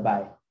calculated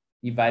by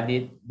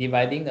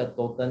dividing the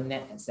total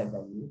net asset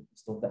value,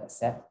 total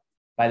asset,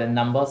 by the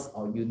numbers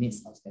of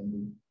units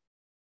outstanding.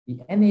 The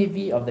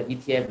NAV of the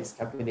ETF is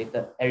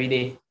calculated every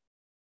day,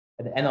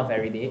 at the end of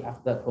every day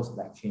after close of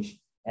the exchange,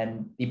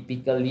 and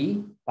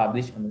typically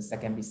published on the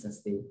second business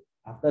day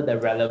after the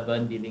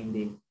relevant dealing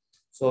day.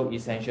 So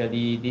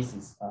essentially, this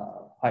is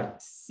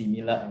quite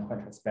similar and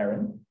quite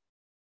transparent.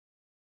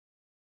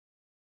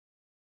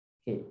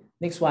 Okay,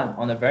 next one,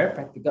 on a very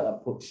practical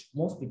approach,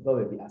 most people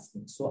will be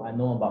asking, so I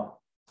know about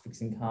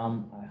fixed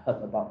income, I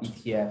heard about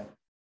ETF,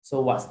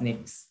 so what's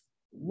next?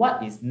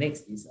 What is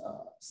next is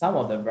some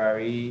of the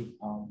very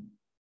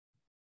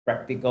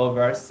practical,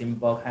 very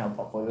simple kind of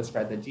portfolio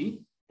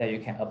strategy that you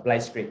can apply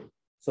straight.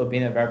 So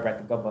being a very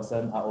practical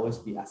person, I always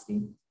be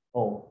asking,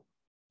 oh,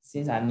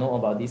 since I know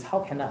about this, how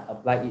can I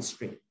apply it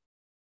straight?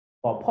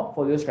 For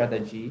portfolio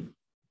strategy,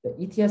 the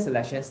ETF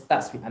selection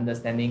starts with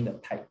understanding the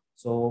type.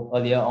 So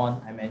earlier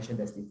on, I mentioned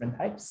there's different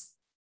types.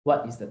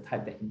 What is the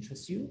type that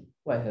interests you?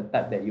 What is the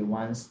type that you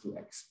want to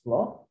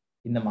explore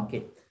in the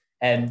market?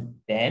 And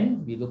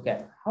then we look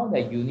at how the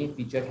unique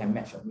feature can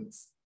match your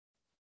needs.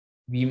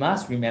 We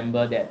must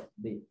remember that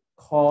the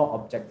core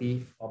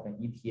objective of an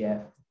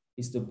ETF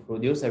is to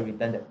produce a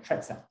return that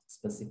tracks a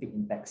specific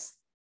index,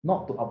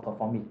 not to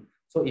outperform it.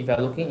 So if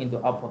you're looking into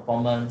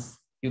outperformance,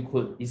 you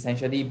could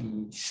essentially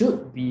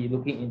should be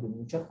looking into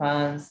mutual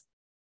funds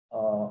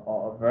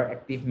or a very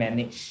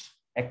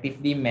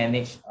actively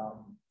managed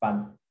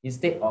fund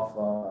instead of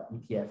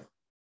ETF.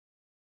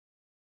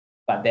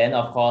 But then,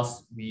 of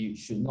course, we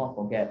should not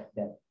forget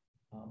that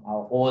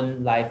our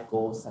own life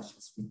goals such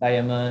as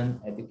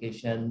retirement,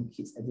 education,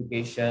 kids'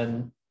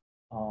 education,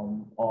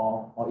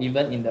 or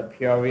even in the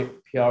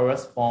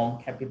purest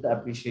form, capital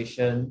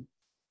appreciation,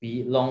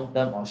 be it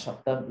long-term or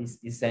short-term, is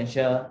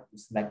essential to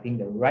selecting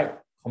the right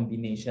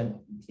combination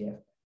of ETF.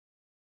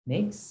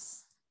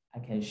 Next,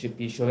 should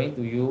be showing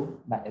to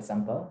you, by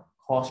example,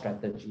 core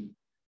strategy.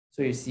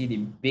 So you see the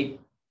big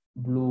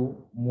blue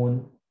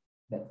moon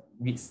that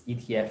reads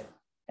ETF.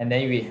 And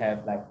then we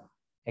have like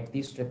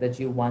active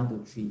strategy 1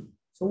 to 3.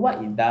 So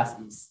what it does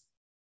is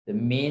the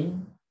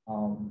main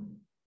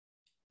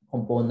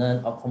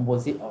component or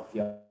composite of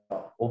your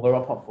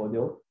overall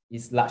portfolio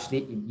is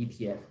largely in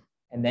ETF.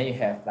 And then you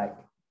have like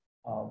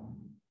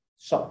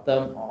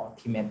short-term or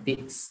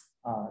thematic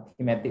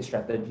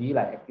strategy,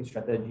 like active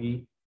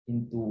strategy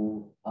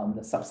into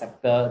the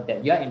subsector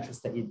that you are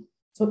interested in.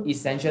 So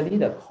essentially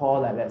the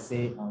core, like let's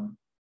say,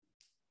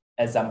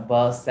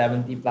 example,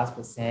 70+%,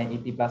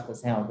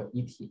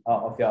 80+%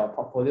 of your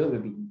portfolio will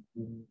be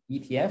in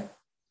ETF,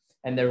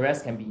 and the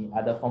rest can be in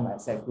other form of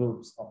asset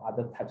groups or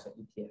other types of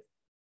ETF.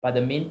 But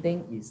the main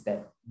thing is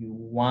that you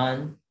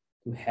want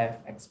to have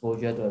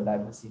exposure to a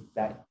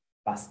diversified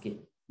basket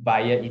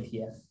via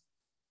ETF.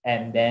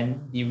 And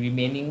then the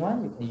remaining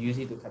one, you can use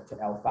it to capture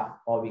alpha,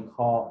 or we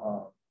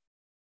call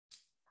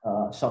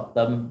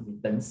short-term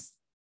returns.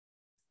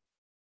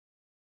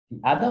 The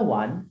other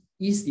one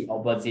is the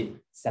opposite,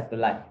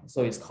 satellite.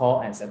 So it's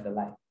core and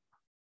satellite.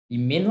 The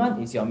main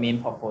one is your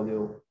main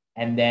portfolio.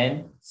 And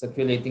then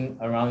circulating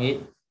around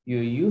it, you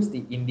use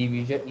the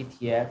individual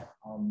ETF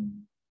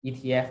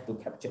to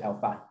capture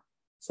alpha.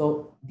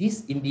 So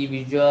these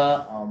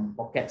individual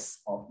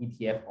pockets of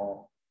ETF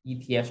or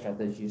ETF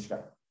strategies,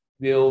 right,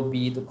 will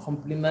be to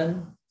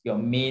complement your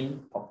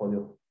main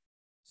portfolio.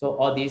 So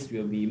all these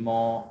will be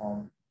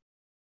more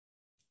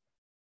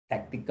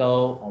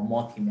tactical or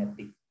more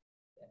thematic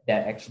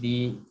that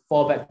actually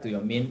fall back to your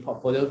main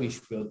portfolio,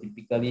 which will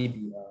typically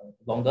be a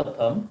longer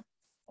term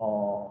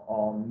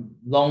or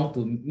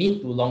mid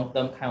to long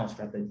term kind of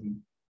strategy.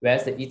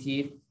 Whereas the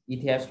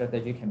ETF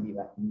strategy can be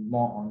like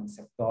more on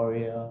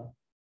sectorial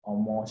or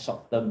more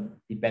short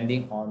term,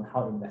 depending on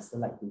how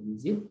investors like to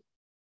use it.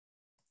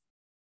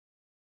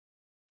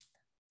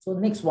 So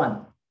next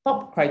one,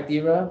 top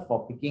criteria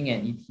for picking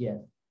an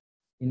ETF.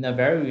 In a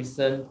very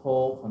recent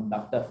poll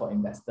conducted for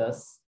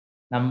investors,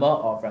 number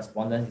of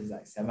respondents is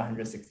like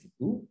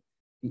 762.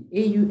 The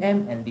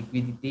AUM and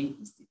liquidity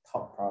is the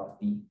top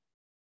priority,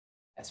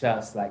 as well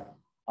as like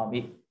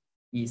it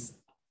is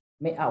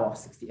made out of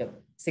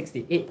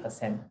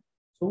 68%.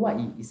 So what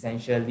it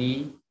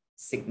essentially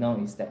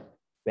signals is that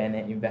when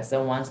an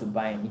investor wants to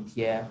buy an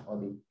ETF or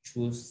they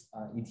choose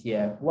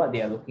ETF, what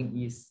they are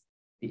looking is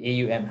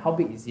the AUM, how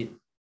big is it?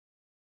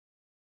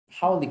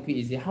 How liquid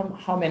is it?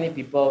 How many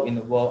people in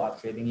the world are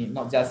trading it,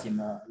 not just in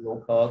a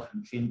local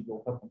country,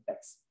 local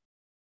context?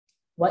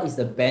 What is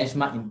the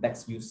benchmark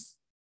index used?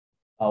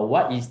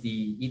 What is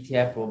the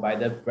ETF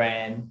provider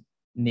brand,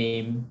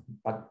 name,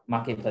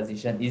 market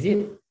position?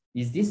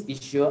 Is this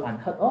issue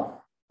unheard of?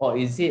 Or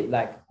is it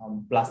like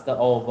plastered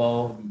all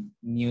over the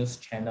news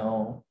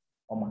channel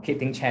or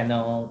marketing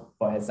channel,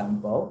 for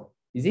example?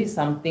 Is it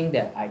something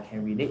that I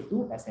can relate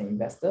to as an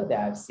investor, that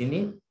I've seen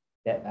it,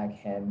 that I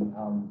can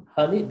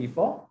heard it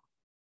before?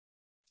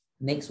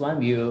 Next one,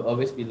 we will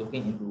always be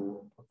looking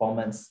into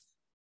performance,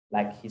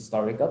 like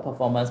historical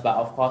performance. But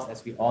of course,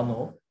 as we all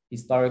know,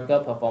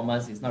 historical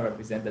performance is not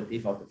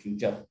representative of the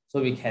future.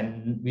 So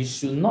we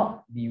should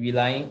not be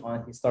relying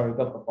on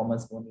historical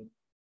performance only.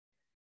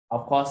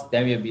 Of course,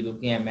 then we'll be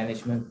looking at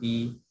management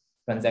fee,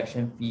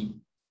 transaction fee.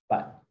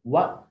 But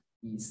what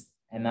is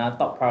another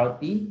top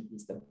priority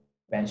is the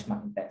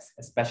benchmark index,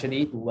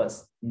 especially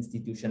towards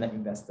institutional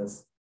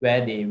investors,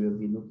 where they will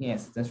be looking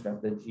at certain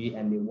strategy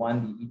and they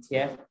want the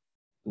ETF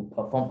to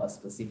perform a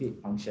specific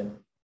function.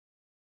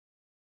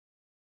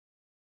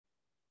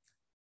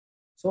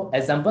 So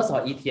examples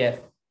of ETF.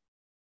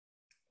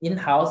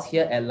 In-house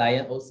here at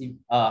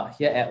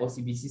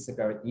OCBC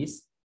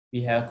Securities,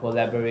 we have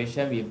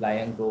collaboration with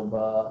Lion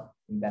Global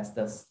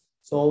Investors.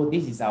 So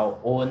this is our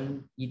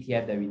own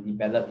ETF that we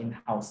develop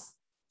in-house.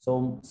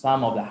 So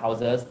some of the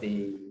houses,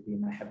 they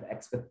might have the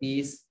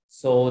expertise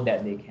so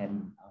that they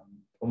can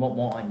promote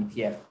more on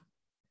ETF.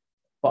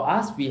 For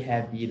us, we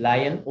have the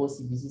Lion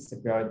OCBC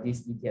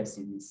Securities ETF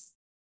series.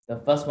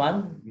 The first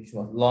one, which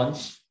was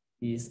launched,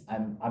 is,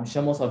 I'm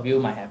sure most of you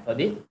might have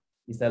heard it,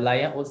 is the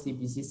Lion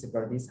OCBC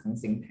Securities Hang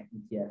Seng Tech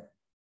ETF.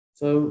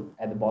 So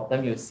at the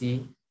bottom, you'll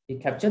see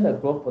it captured the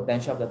growth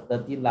potential of the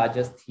 30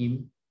 largest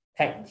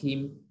tech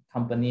team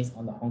companies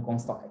on the Hong Kong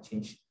Stock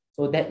Exchange.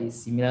 So that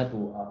is similar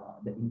to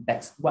the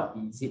index. What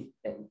is it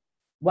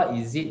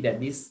that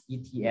this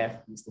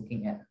ETF is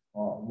looking at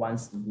or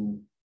wants to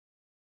do?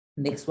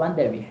 Next one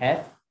that we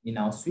have in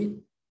our suite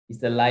is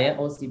the Lion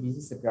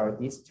OCBC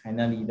Securities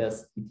China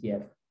Leaders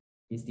ETF.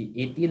 It's the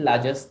 80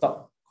 largest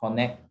Stock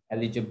Connect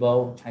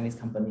eligible Chinese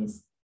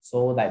companies.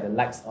 So like the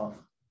likes of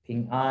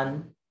Ping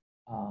An,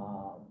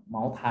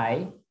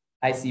 Maotai,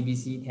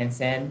 ICBC,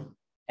 Tencent,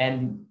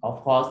 and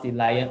of course the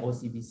Lion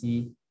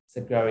OCBC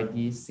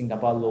Securities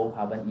Singapore Low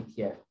Carbon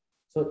ETF.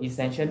 So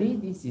essentially,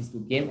 this is to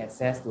gain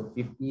access to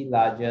 50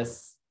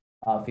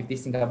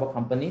 Singapore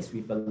companies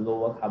with a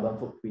lower carbon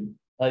footprint.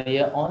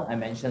 Earlier on, I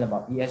mentioned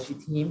about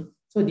ESG team.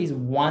 So this is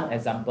one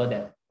example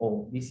that,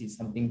 this is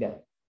something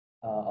that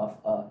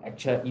of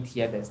actual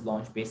ETF that's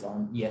launched based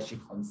on ESG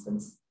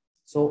concerns.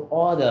 So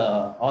all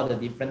the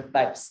different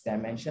types that I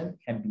mentioned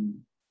can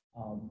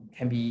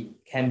be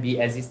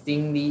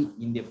existingly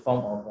in the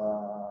form of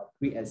a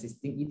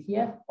pre-existing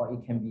ETF, or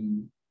it can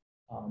be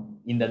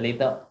in the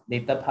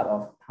later part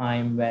of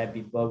time where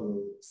people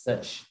will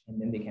search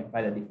and then they can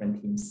find the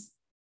different teams.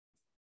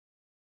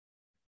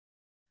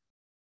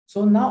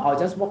 So now I'll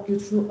just walk you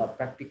through a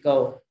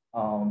practical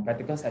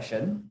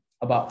session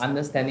about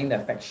understanding the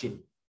fact sheet,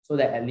 so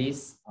that at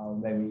least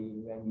when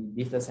we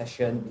leave the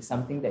session, it's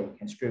something that you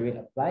can straight away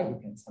apply,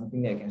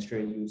 something that you can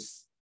straight away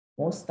use.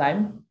 Most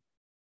time,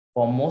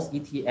 for most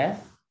ETF,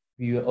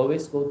 we will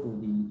always go to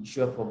the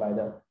issuer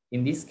provider.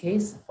 In this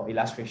case, for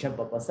illustration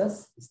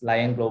purposes, it's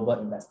Lion Global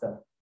Investor.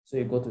 So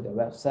you go to the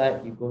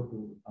website, you go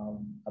to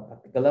a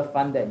particular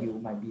fund that you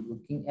might be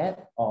looking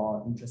at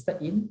or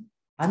interested in.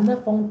 Under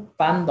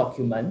fund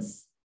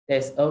documents,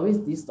 there's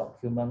always this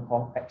document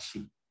called fact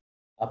sheet.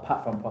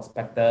 Apart from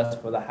prospectus,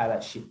 product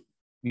highlight sheet,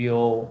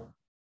 we'll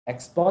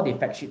explore the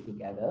fact sheet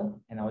together,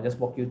 and I'll just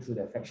walk you through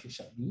the fact sheet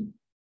shortly.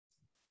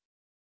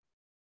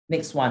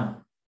 Next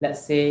one,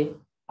 let's say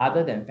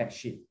other than fact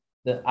sheet,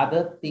 the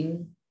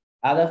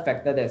other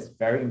factor that's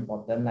very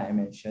important, like I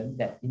mentioned,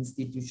 that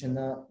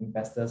institutional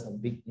investors or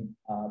big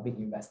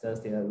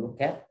investors they look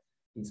at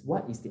is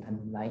what is the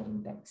underlying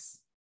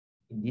index.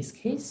 In this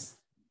case,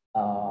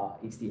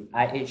 is the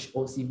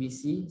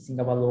OCBC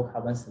Singapore Low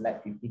Carbon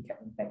Select 50 Cap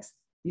Index.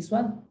 This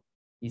one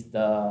is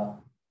the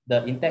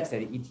index that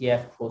the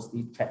ETF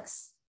closely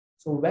tracks.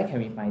 So where can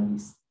we find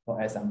this?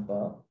 For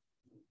example,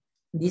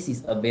 this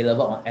is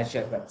available on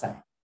SGX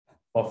website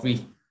for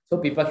free. So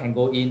people can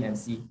go in and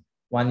see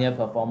 1-year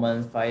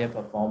performance, 5-year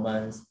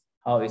performance,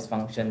 how it's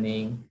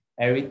functioning,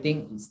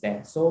 everything is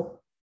there.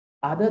 So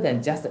other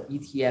than just the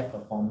ETF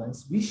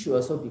performance, we should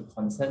also be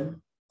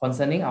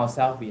concerning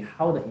ourselves with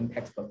how the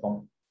index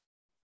perform.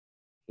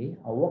 Okay,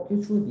 I'll walk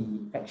you through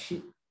the fact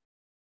sheet.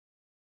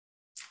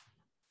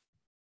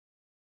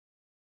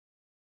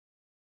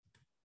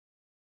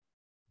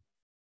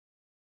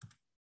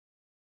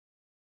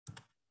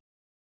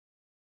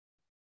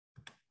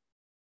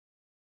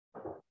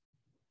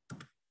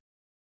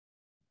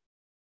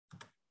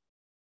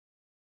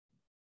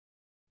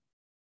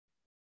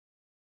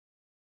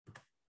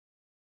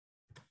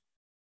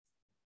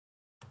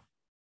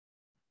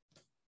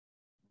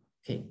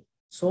 Okay,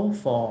 so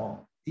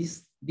for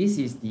this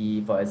is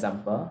the, for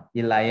example,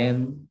 the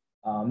Lion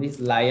this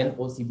Lion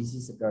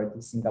OCBC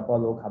Securities Singapore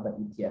Low Carbon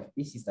ETF.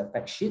 This is the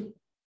fact sheet.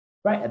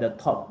 Right at the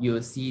top, you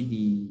will see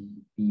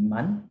the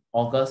month,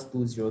 August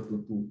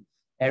 2022.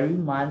 Every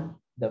month,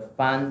 the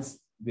funds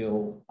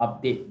will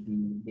update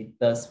the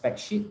latest fact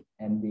sheet,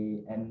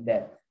 and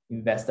that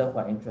investors who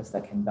are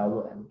interested can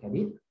download and look at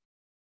it.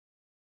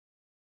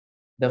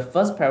 The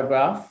first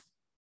paragraph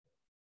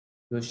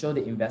will show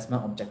the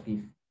investment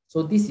objective.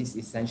 So this is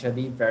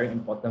essentially very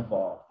important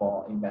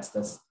for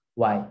investors.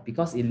 Why?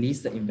 Because it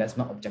lists the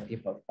investment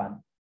objective of the fund.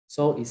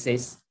 So it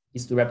says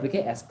is to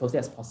replicate as closely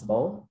as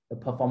possible the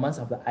performance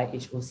of the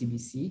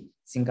IHOCBC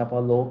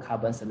Singapore Low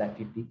Carbon Select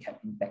 50 Cap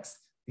Index,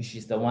 which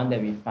is the one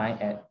that we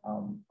find at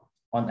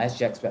on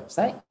SGX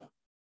website.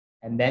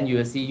 And then you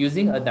will see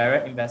using a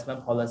direct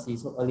investment policy.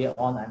 So earlier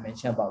on, I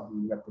mentioned about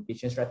the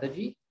replication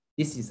strategy.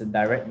 This is a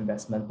direct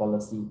investment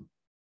policy.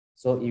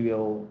 So it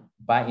will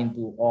buy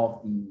into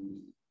all of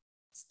the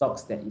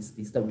stocks that is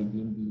listed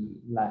within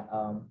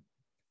the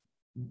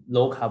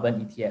low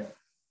carbon ETF.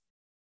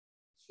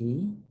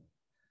 Okay.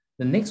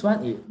 The next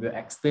one, it will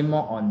explain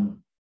more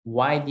on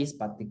why this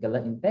particular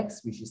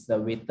index, which is the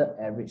weighted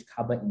average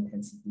carbon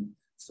intensity.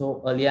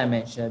 So earlier I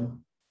mentioned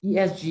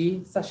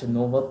ESG, such a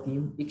novel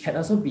theme, it can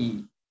also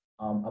be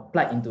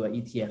applied into an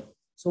ETF.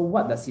 So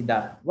what does it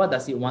do? What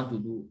does it want to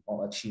do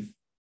or achieve?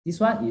 This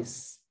one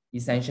is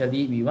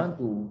essentially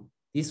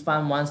this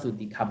fund wants to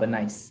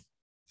decarbonize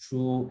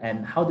through,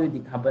 and how do you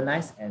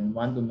decarbonize and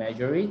want to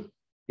measure it?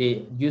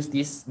 They use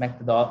this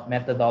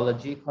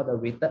methodology called the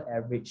weighted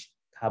average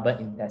carbon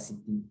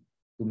intensity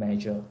to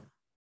measure.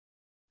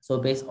 So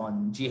based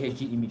on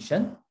GHG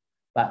emission,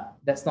 but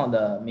that's not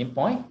the main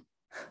point.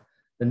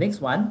 The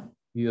next one,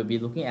 we will be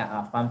looking at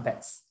our fund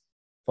facts.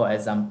 For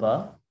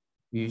example,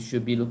 we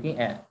should be looking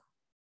at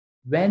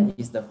when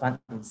is the fund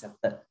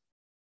incepted?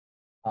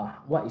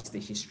 What is the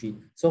history?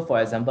 So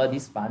for example,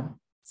 this fund,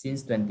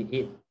 since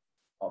 28th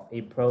of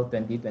April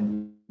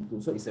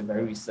 2022, so it's a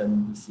very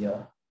recent this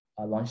year,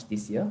 launched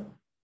this year.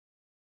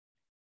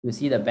 You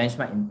see the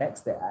benchmark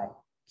index that I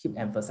keep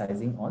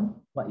emphasizing on.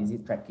 What is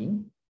it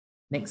tracking?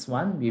 Next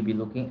one we'll be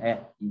looking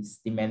at is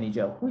the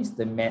manager. Who is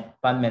the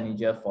fund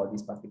manager for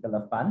this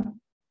particular fund?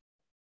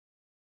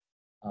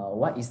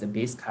 What is the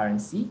base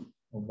currency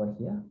over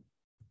here?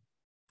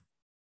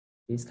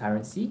 Base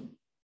currency,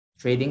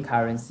 trading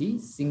currency,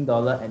 Sing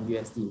dollar and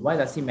USD. Why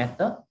does it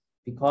matter?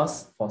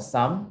 Because for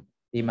some,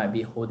 they might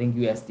be holding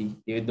USD.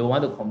 They don't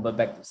want to convert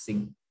back to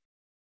Sing,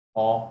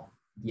 or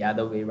the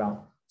other way around.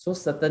 So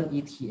certain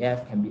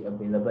ETF can be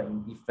available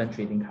in different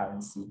trading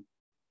currency.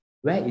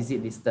 Where is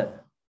it listed?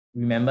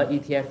 Remember,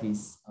 ETF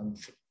is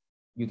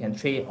you can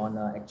trade on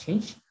an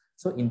exchange.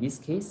 So in this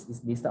case,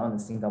 it's listed on the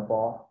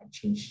Singapore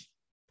exchange.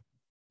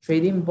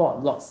 Trading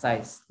board lot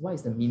size. What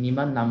is the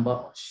minimum number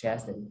of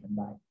shares that you can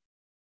buy?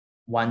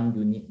 1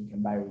 unit you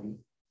can buy already.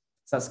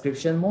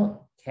 Subscription mode,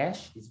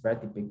 cash is very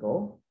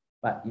typical,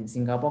 but in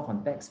Singapore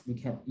context, we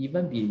can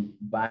even be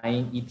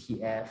buying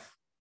ETF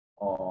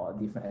or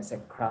different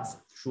asset class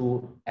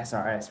through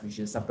SRS, which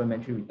is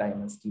Supplementary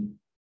Retirement Scheme.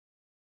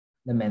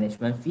 The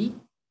management fee,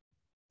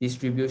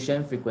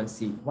 distribution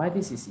frequency. Why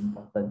this is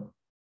important?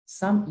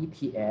 Some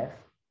ETF,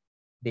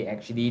 they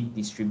actually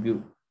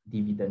distribute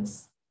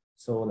dividends.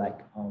 So like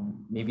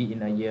maybe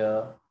in a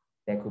year,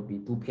 there could be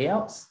 2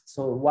 payouts.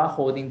 So while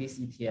holding this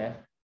ETF,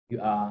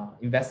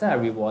 investors are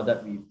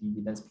rewarded with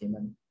dividends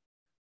payment.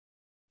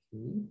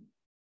 Okay.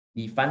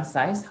 The fund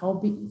size, how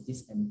big is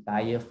this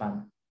entire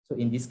fund? So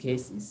in this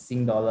case, it's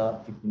Sing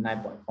dollar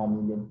 59.4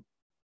 million.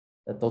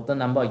 The total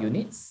number of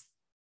units.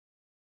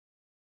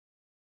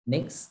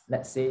 Next,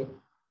 let's say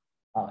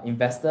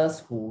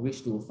investors who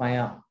wish to find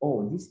out,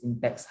 oh, this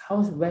index,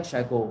 where should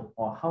I go?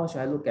 Or how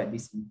should I look at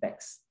this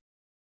index?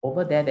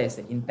 Over there's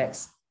an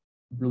index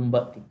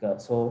Bloomberg ticker.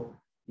 So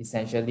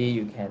essentially,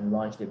 you can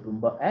launch the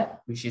Bloomberg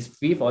app, which is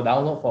free for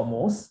download for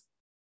most.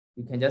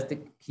 You can just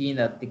key in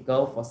a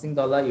ticker. For Sing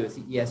dollar, you will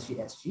see ESG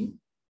SG.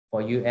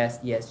 For US,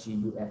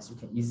 ESG US. You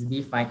can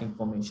easily find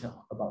information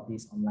about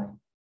this online.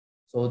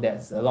 So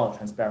there's a lot of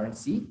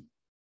transparency.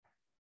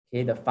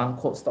 Okay, the fund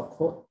code, stock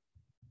code.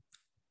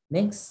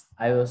 Next,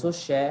 I will also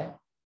share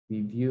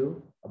with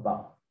you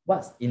about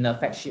what's in a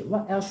fact sheet.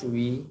 What else should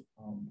we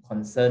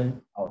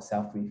concern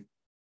ourselves with?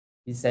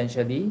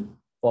 Essentially,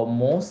 for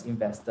most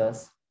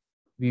investors,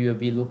 we will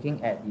be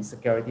looking at the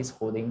securities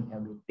holding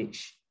and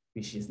weightage,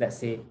 which is, let's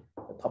say,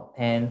 the top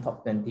 10,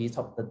 top 20,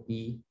 top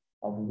 30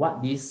 of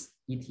what this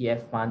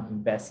ETF fund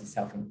invests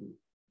itself into.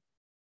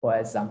 For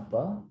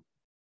example,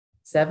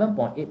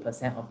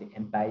 7.8% of the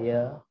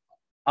entire,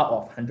 out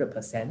of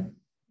 100%,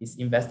 is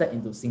invested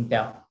into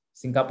Singtel,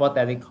 Singapore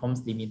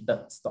Telecoms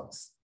Limited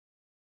stocks,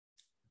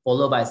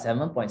 followed by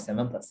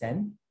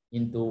 7.7%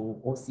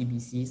 into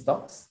OCBC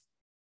stocks,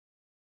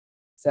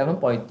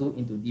 7.2%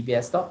 into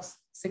DBS stocks,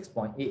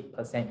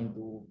 6.8%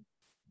 into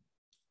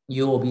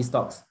UOB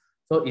stocks.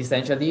 So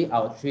essentially,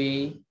 our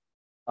 3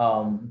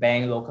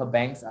 local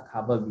banks are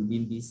covered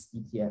within this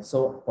ETF.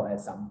 So for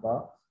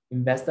example,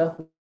 investor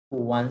who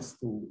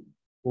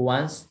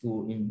wants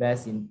to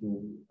invest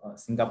into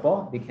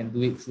Singapore, they can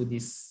do it through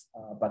this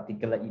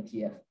particular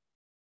ETF.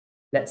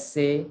 let's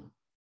say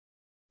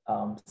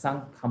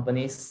some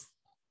companies,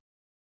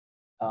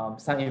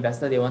 some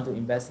investor, they want to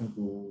invest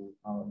into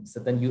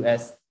certain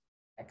US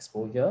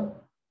exposure.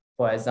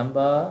 For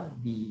example,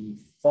 the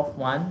fourth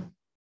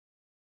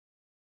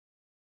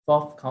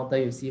counter,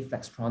 you see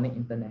Flextronic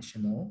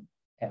International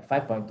at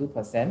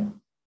 5.2%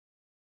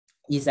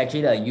 is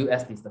actually a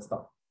US listed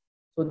stock.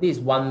 So this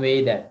is one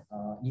way that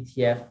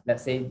ETF,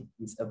 let's say,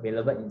 is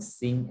available in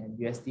Sing and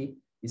USD.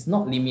 It's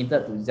not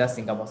limited to just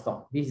Singapore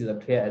stock. This is a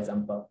clear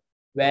example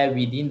where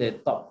within the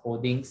top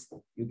holdings,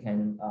 you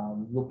can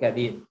look at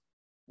it,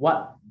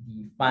 what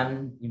the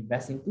fund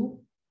invests into.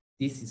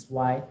 This is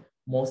why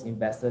most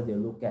investors, they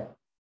look at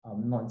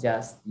not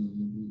just the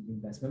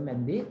investment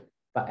mandate,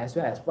 but as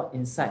well as what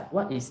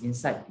is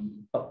inside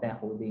the top 10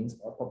 holdings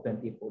or top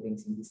 20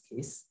 holdings in this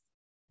case.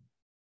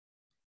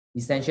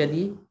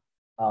 Essentially,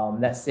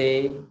 let's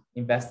say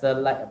investor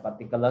like a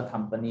particular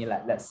company,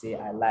 like let's say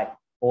I like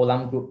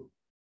Olam Group.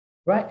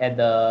 Right at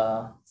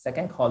the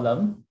second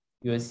column,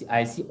 you will see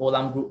I see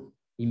Olam Group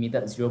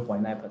emitted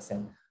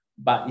 0.9%.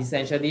 But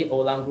essentially,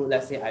 Olam Group,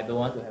 let's say I don't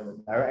want to have a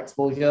direct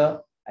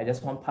exposure, I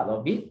just want part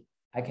of it,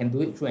 I can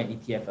do it through an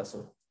ETF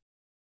also.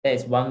 That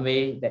is one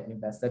way that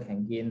investor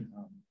can gain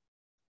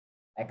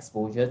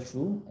exposure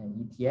through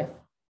an ETF.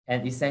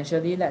 And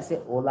essentially, let's say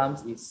Olam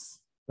is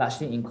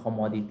largely in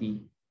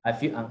commodity. I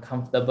feel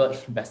uncomfortable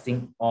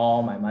investing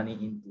all my money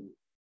into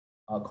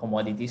a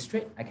commodity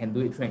trade. I can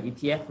do it through an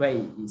ETF where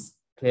it is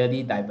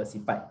clearly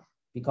diversified,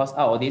 because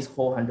out of this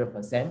whole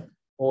 100%,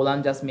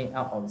 Olam just made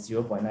out of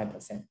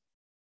 0.9%.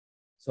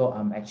 So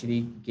I'm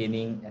actually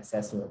gaining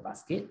access to a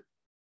basket.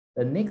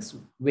 The next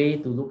way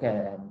to look at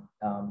an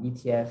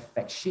ETF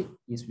fact sheet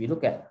is we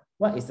look at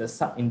what is the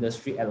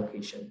sub-industry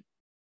allocation.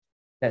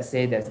 Let's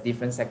say there's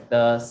different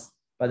sectors,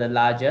 but the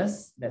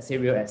largest, let's say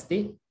real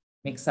estate,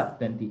 makes up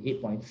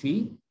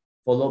 28.3,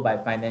 followed by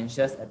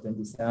financials at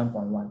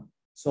 27.1.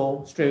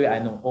 So straight away I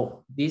know,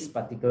 oh, this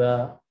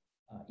particular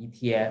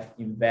ETF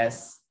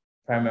invests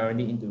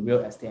primarily into real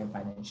estate and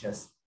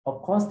financials.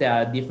 Of course, there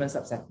are different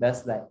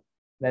subsectors like,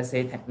 let's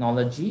say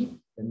technology,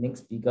 the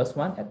next biggest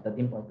one at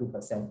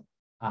 13.2%.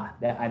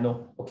 Then I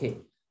know, okay,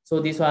 so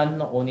this one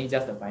not only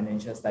just the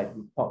financials, like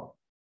the top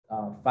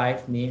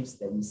 5 names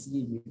that we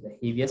see with the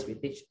heaviest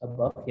weightage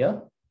above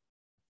here.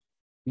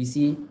 We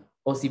see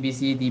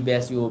OCBC,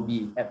 DBS,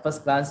 UOB. At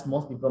first glance,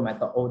 most people might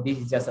thought, oh, this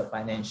is just a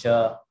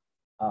financial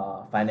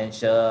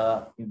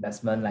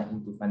investment like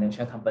into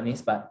financial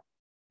companies, but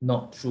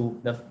not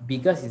true. The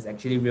biggest is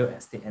actually real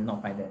estate and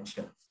not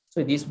financial.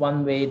 So this is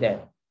one way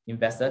that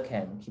investor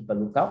can keep a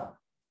lookout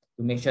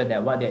to make sure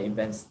that what they're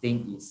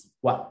investing is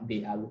what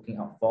they are looking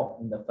out for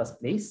in the first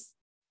place.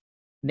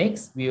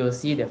 Next, we will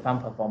see the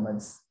fund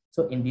performance.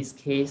 So in this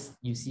case,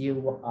 you see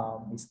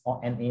it's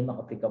all NA not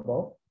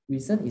applicable.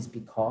 Reason is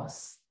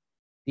because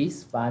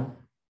this fund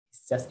is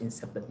just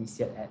incepted this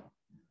year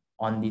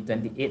on the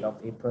 28th of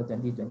April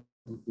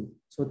 2022.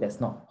 So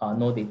there's not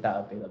no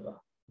data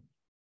available.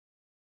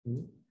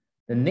 Okay.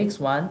 The next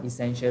one,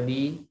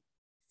 essentially,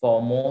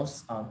 for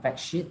most fact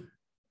sheet,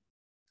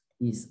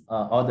 is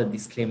all the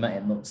disclaimer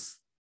and notes.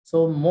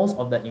 So most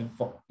of the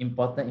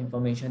important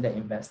information that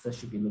investors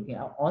should be looking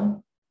out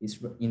on is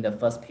in the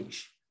first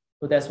page.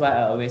 So that's why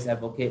I always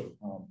advocate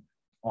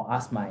or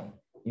ask my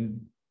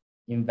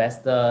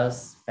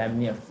investors,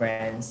 family and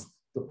friends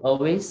to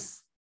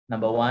always,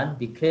 number one,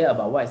 be clear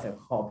about what is their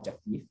core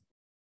objective,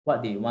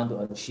 what they want to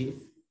achieve,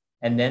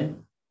 and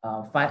then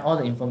find all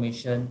the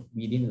information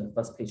within the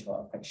first page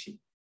of a fact sheet.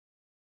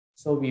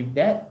 So with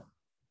that,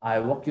 I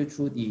walk you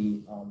through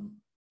the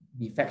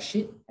fact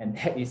sheet, and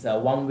that is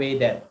one way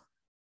that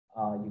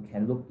you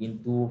can look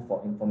into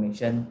for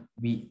information.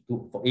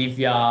 If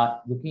you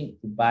are looking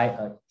to buy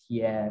a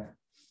ETF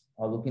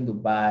or looking to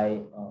buy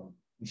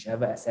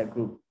whichever asset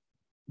group,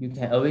 you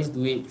can always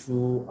do it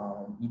through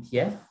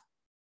ETF.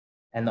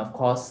 And of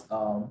course,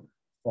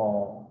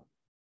 for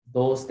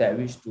those that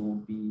wish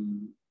to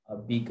be a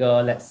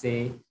bigger, let's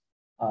say,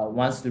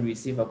 wants to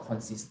receive a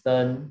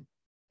consistent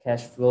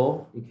cash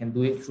flow, you can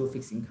do it through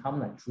fixed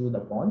income, like through the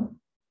bond.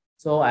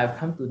 So I've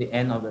come to the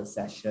end of the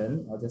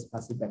session. I'll just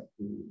pass it back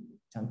to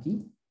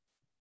Chunky.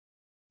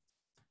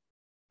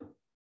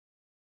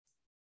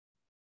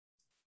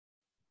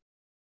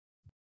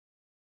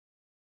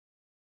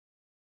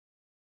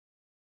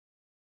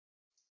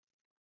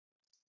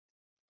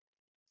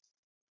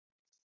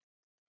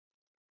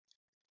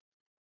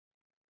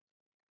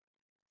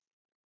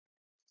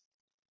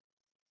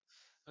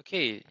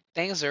 Okay,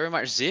 thanks very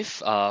much,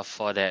 Ziv,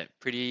 for that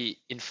pretty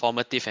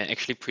informative and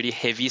actually pretty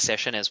heavy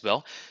session as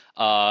well.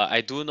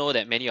 I do know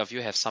that many of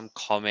you have some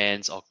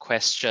comments or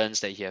questions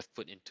that you have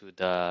put into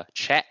the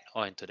chat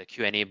or into the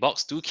Q&A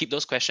box. Do keep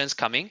those questions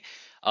coming.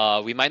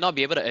 We might not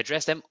be able to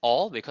address them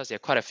all because there are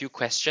quite a few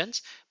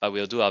questions, but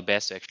we'll do our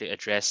best to actually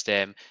address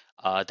them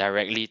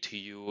directly to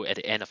you at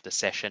the end of the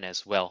session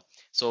as well.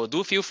 So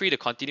do feel free to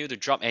continue to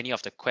drop any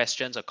of the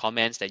questions or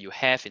comments that you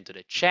have into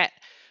the chat.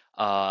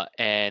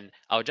 And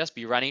I'll just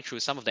be running through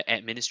some of the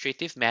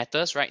administrative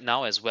matters right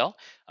now as well,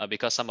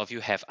 because some of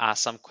you have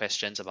asked some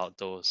questions about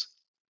those.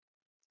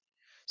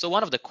 So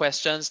one of the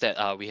questions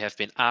that we have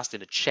been asked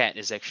in the chat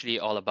is actually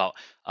all about,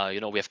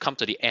 we have come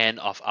to the end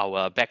of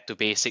our Back to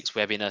Basics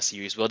webinar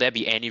series. Will there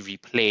be any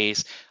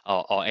replays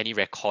or any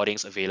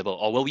recordings available,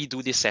 or will we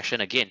do this session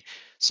again?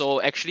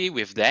 So actually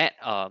with that,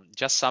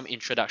 just some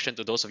introduction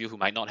to those of you who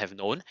might not have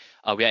known,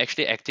 we are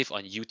actually active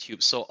on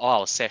YouTube. So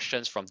all our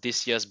sessions from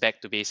this year's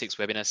Back to Basics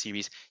webinar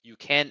series, you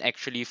can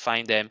actually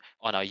find them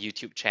on our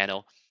YouTube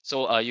channel.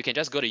 So you can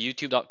just go to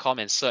youtube.com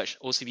and search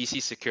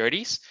OCBC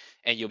Securities,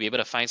 and you'll be able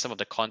to find some of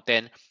the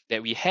content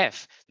that we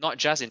have, not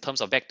just in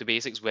terms of Back to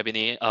Basics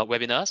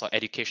webinars or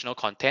educational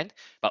content,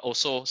 but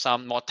also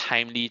some more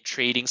timely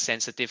trading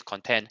sensitive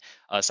content,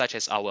 such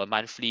as our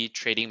monthly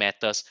Trading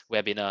Matters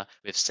webinar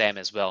with Sam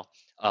as well,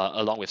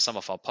 along with some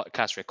of our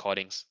podcast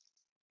recordings.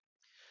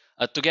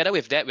 Together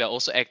with that, we are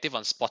also active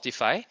on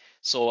Spotify.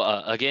 So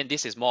again,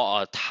 this is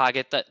more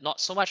targeted, not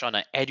so much on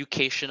an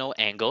educational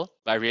angle,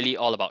 but really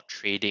all about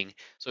trading.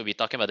 So we'll be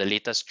talking about the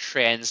latest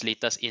trends,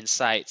 latest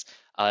insights,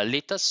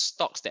 latest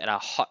stocks that are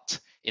hot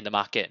in the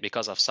market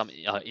because of some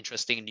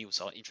interesting news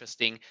or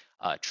interesting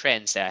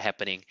trends that are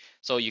happening.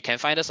 So you can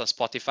find us on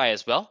Spotify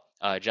as well.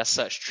 Just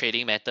search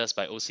Trading Matters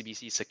by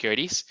OCBC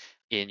Securities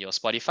in your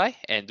Spotify,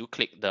 and do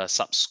click the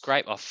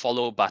subscribe or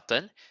follow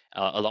button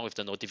along with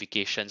the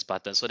notifications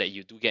button so that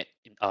you do get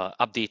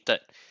updated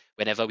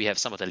whenever we have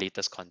some of the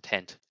latest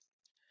content.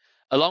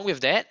 Along with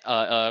that,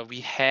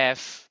 we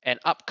have an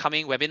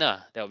upcoming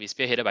webinar that will be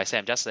spearheaded by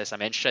Sam. Just as I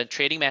mentioned,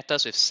 Trading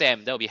Matters with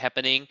Sam, that will be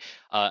happening,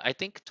 I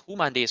think 2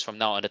 Mondays from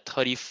now on the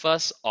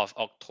 31st of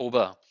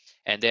October.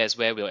 And there's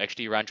where we'll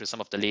actually run through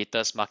some of the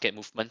latest market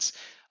movements.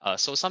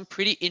 So some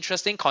pretty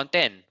interesting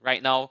content.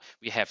 Right now,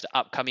 we have the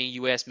upcoming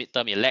US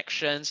midterm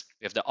elections.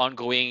 We have the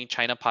ongoing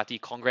China Party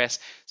Congress.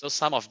 So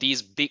some of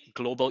these big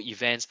global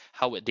events,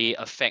 how would they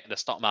affect the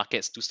stock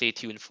markets? To stay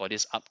tuned for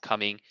this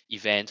upcoming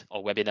event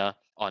or webinar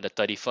on the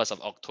 31st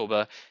of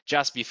October,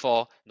 just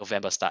before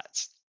November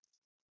starts.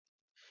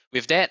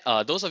 With that,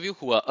 those of you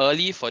who are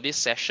early for this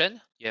session,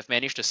 you have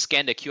managed to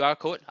scan the QR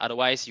code.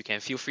 Otherwise, you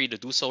can feel free to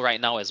do so right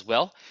now as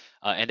well.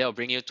 And that will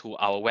bring you to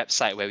our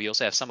website, where we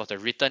also have some of the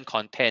written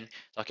content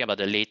talking about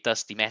the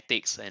latest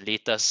thematics and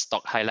latest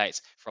stock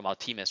highlights from our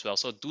team as well.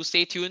 So do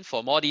stay tuned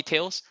for more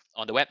details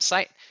on the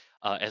website,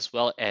 as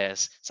well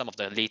as some of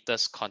the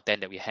latest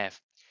content that we have.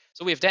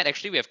 So with that,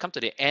 actually, we have come to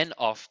the end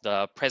of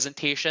the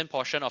presentation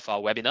portion of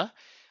our webinar.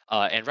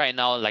 And right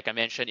now, like I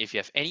mentioned, if you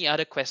have any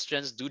other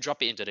questions, do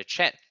drop it into the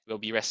chat. We'll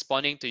be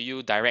responding to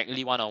you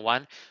directly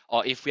one-on-one.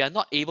 Or if we are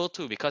not able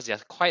to, because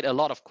there's quite a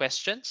lot of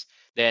questions,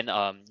 then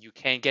you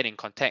can get in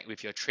contact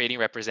with your trading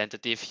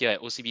representative here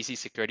at OCBC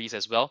Securities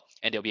as well,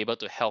 and they'll be able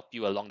to help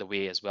you along the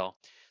way as well.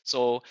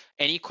 So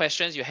any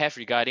questions you have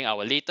regarding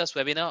our latest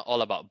webinar,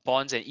 all about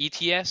bonds and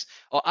ETFs,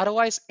 or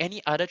otherwise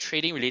any other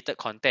trading related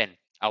content,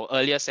 our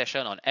earlier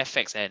session on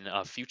FX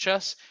and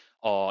futures,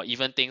 or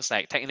even things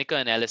like technical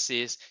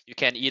analysis, you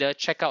can either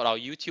check out our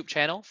YouTube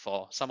channel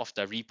for some of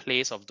the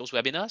replays of those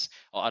webinars,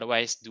 or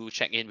otherwise do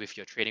check in with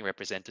your trading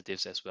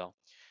representatives as well.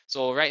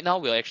 So right now,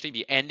 we'll actually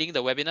be ending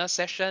the webinar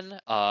session,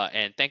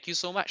 and thank you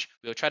so much.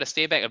 We'll try to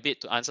stay back a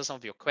bit to answer some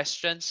of your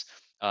questions.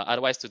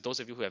 Otherwise, to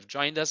those of you who have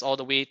joined us all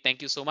the way,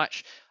 thank you so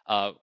much.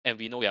 And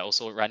we know we are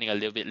also running a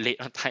little bit late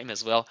on time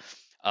as well.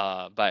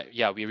 But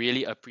yeah, we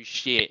really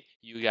appreciate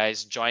you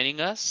guys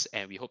joining us,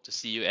 and we hope to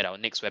see you at our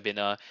next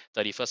webinar,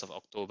 31st of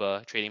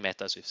October, Trading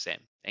Matters with Sam.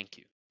 Thank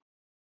you.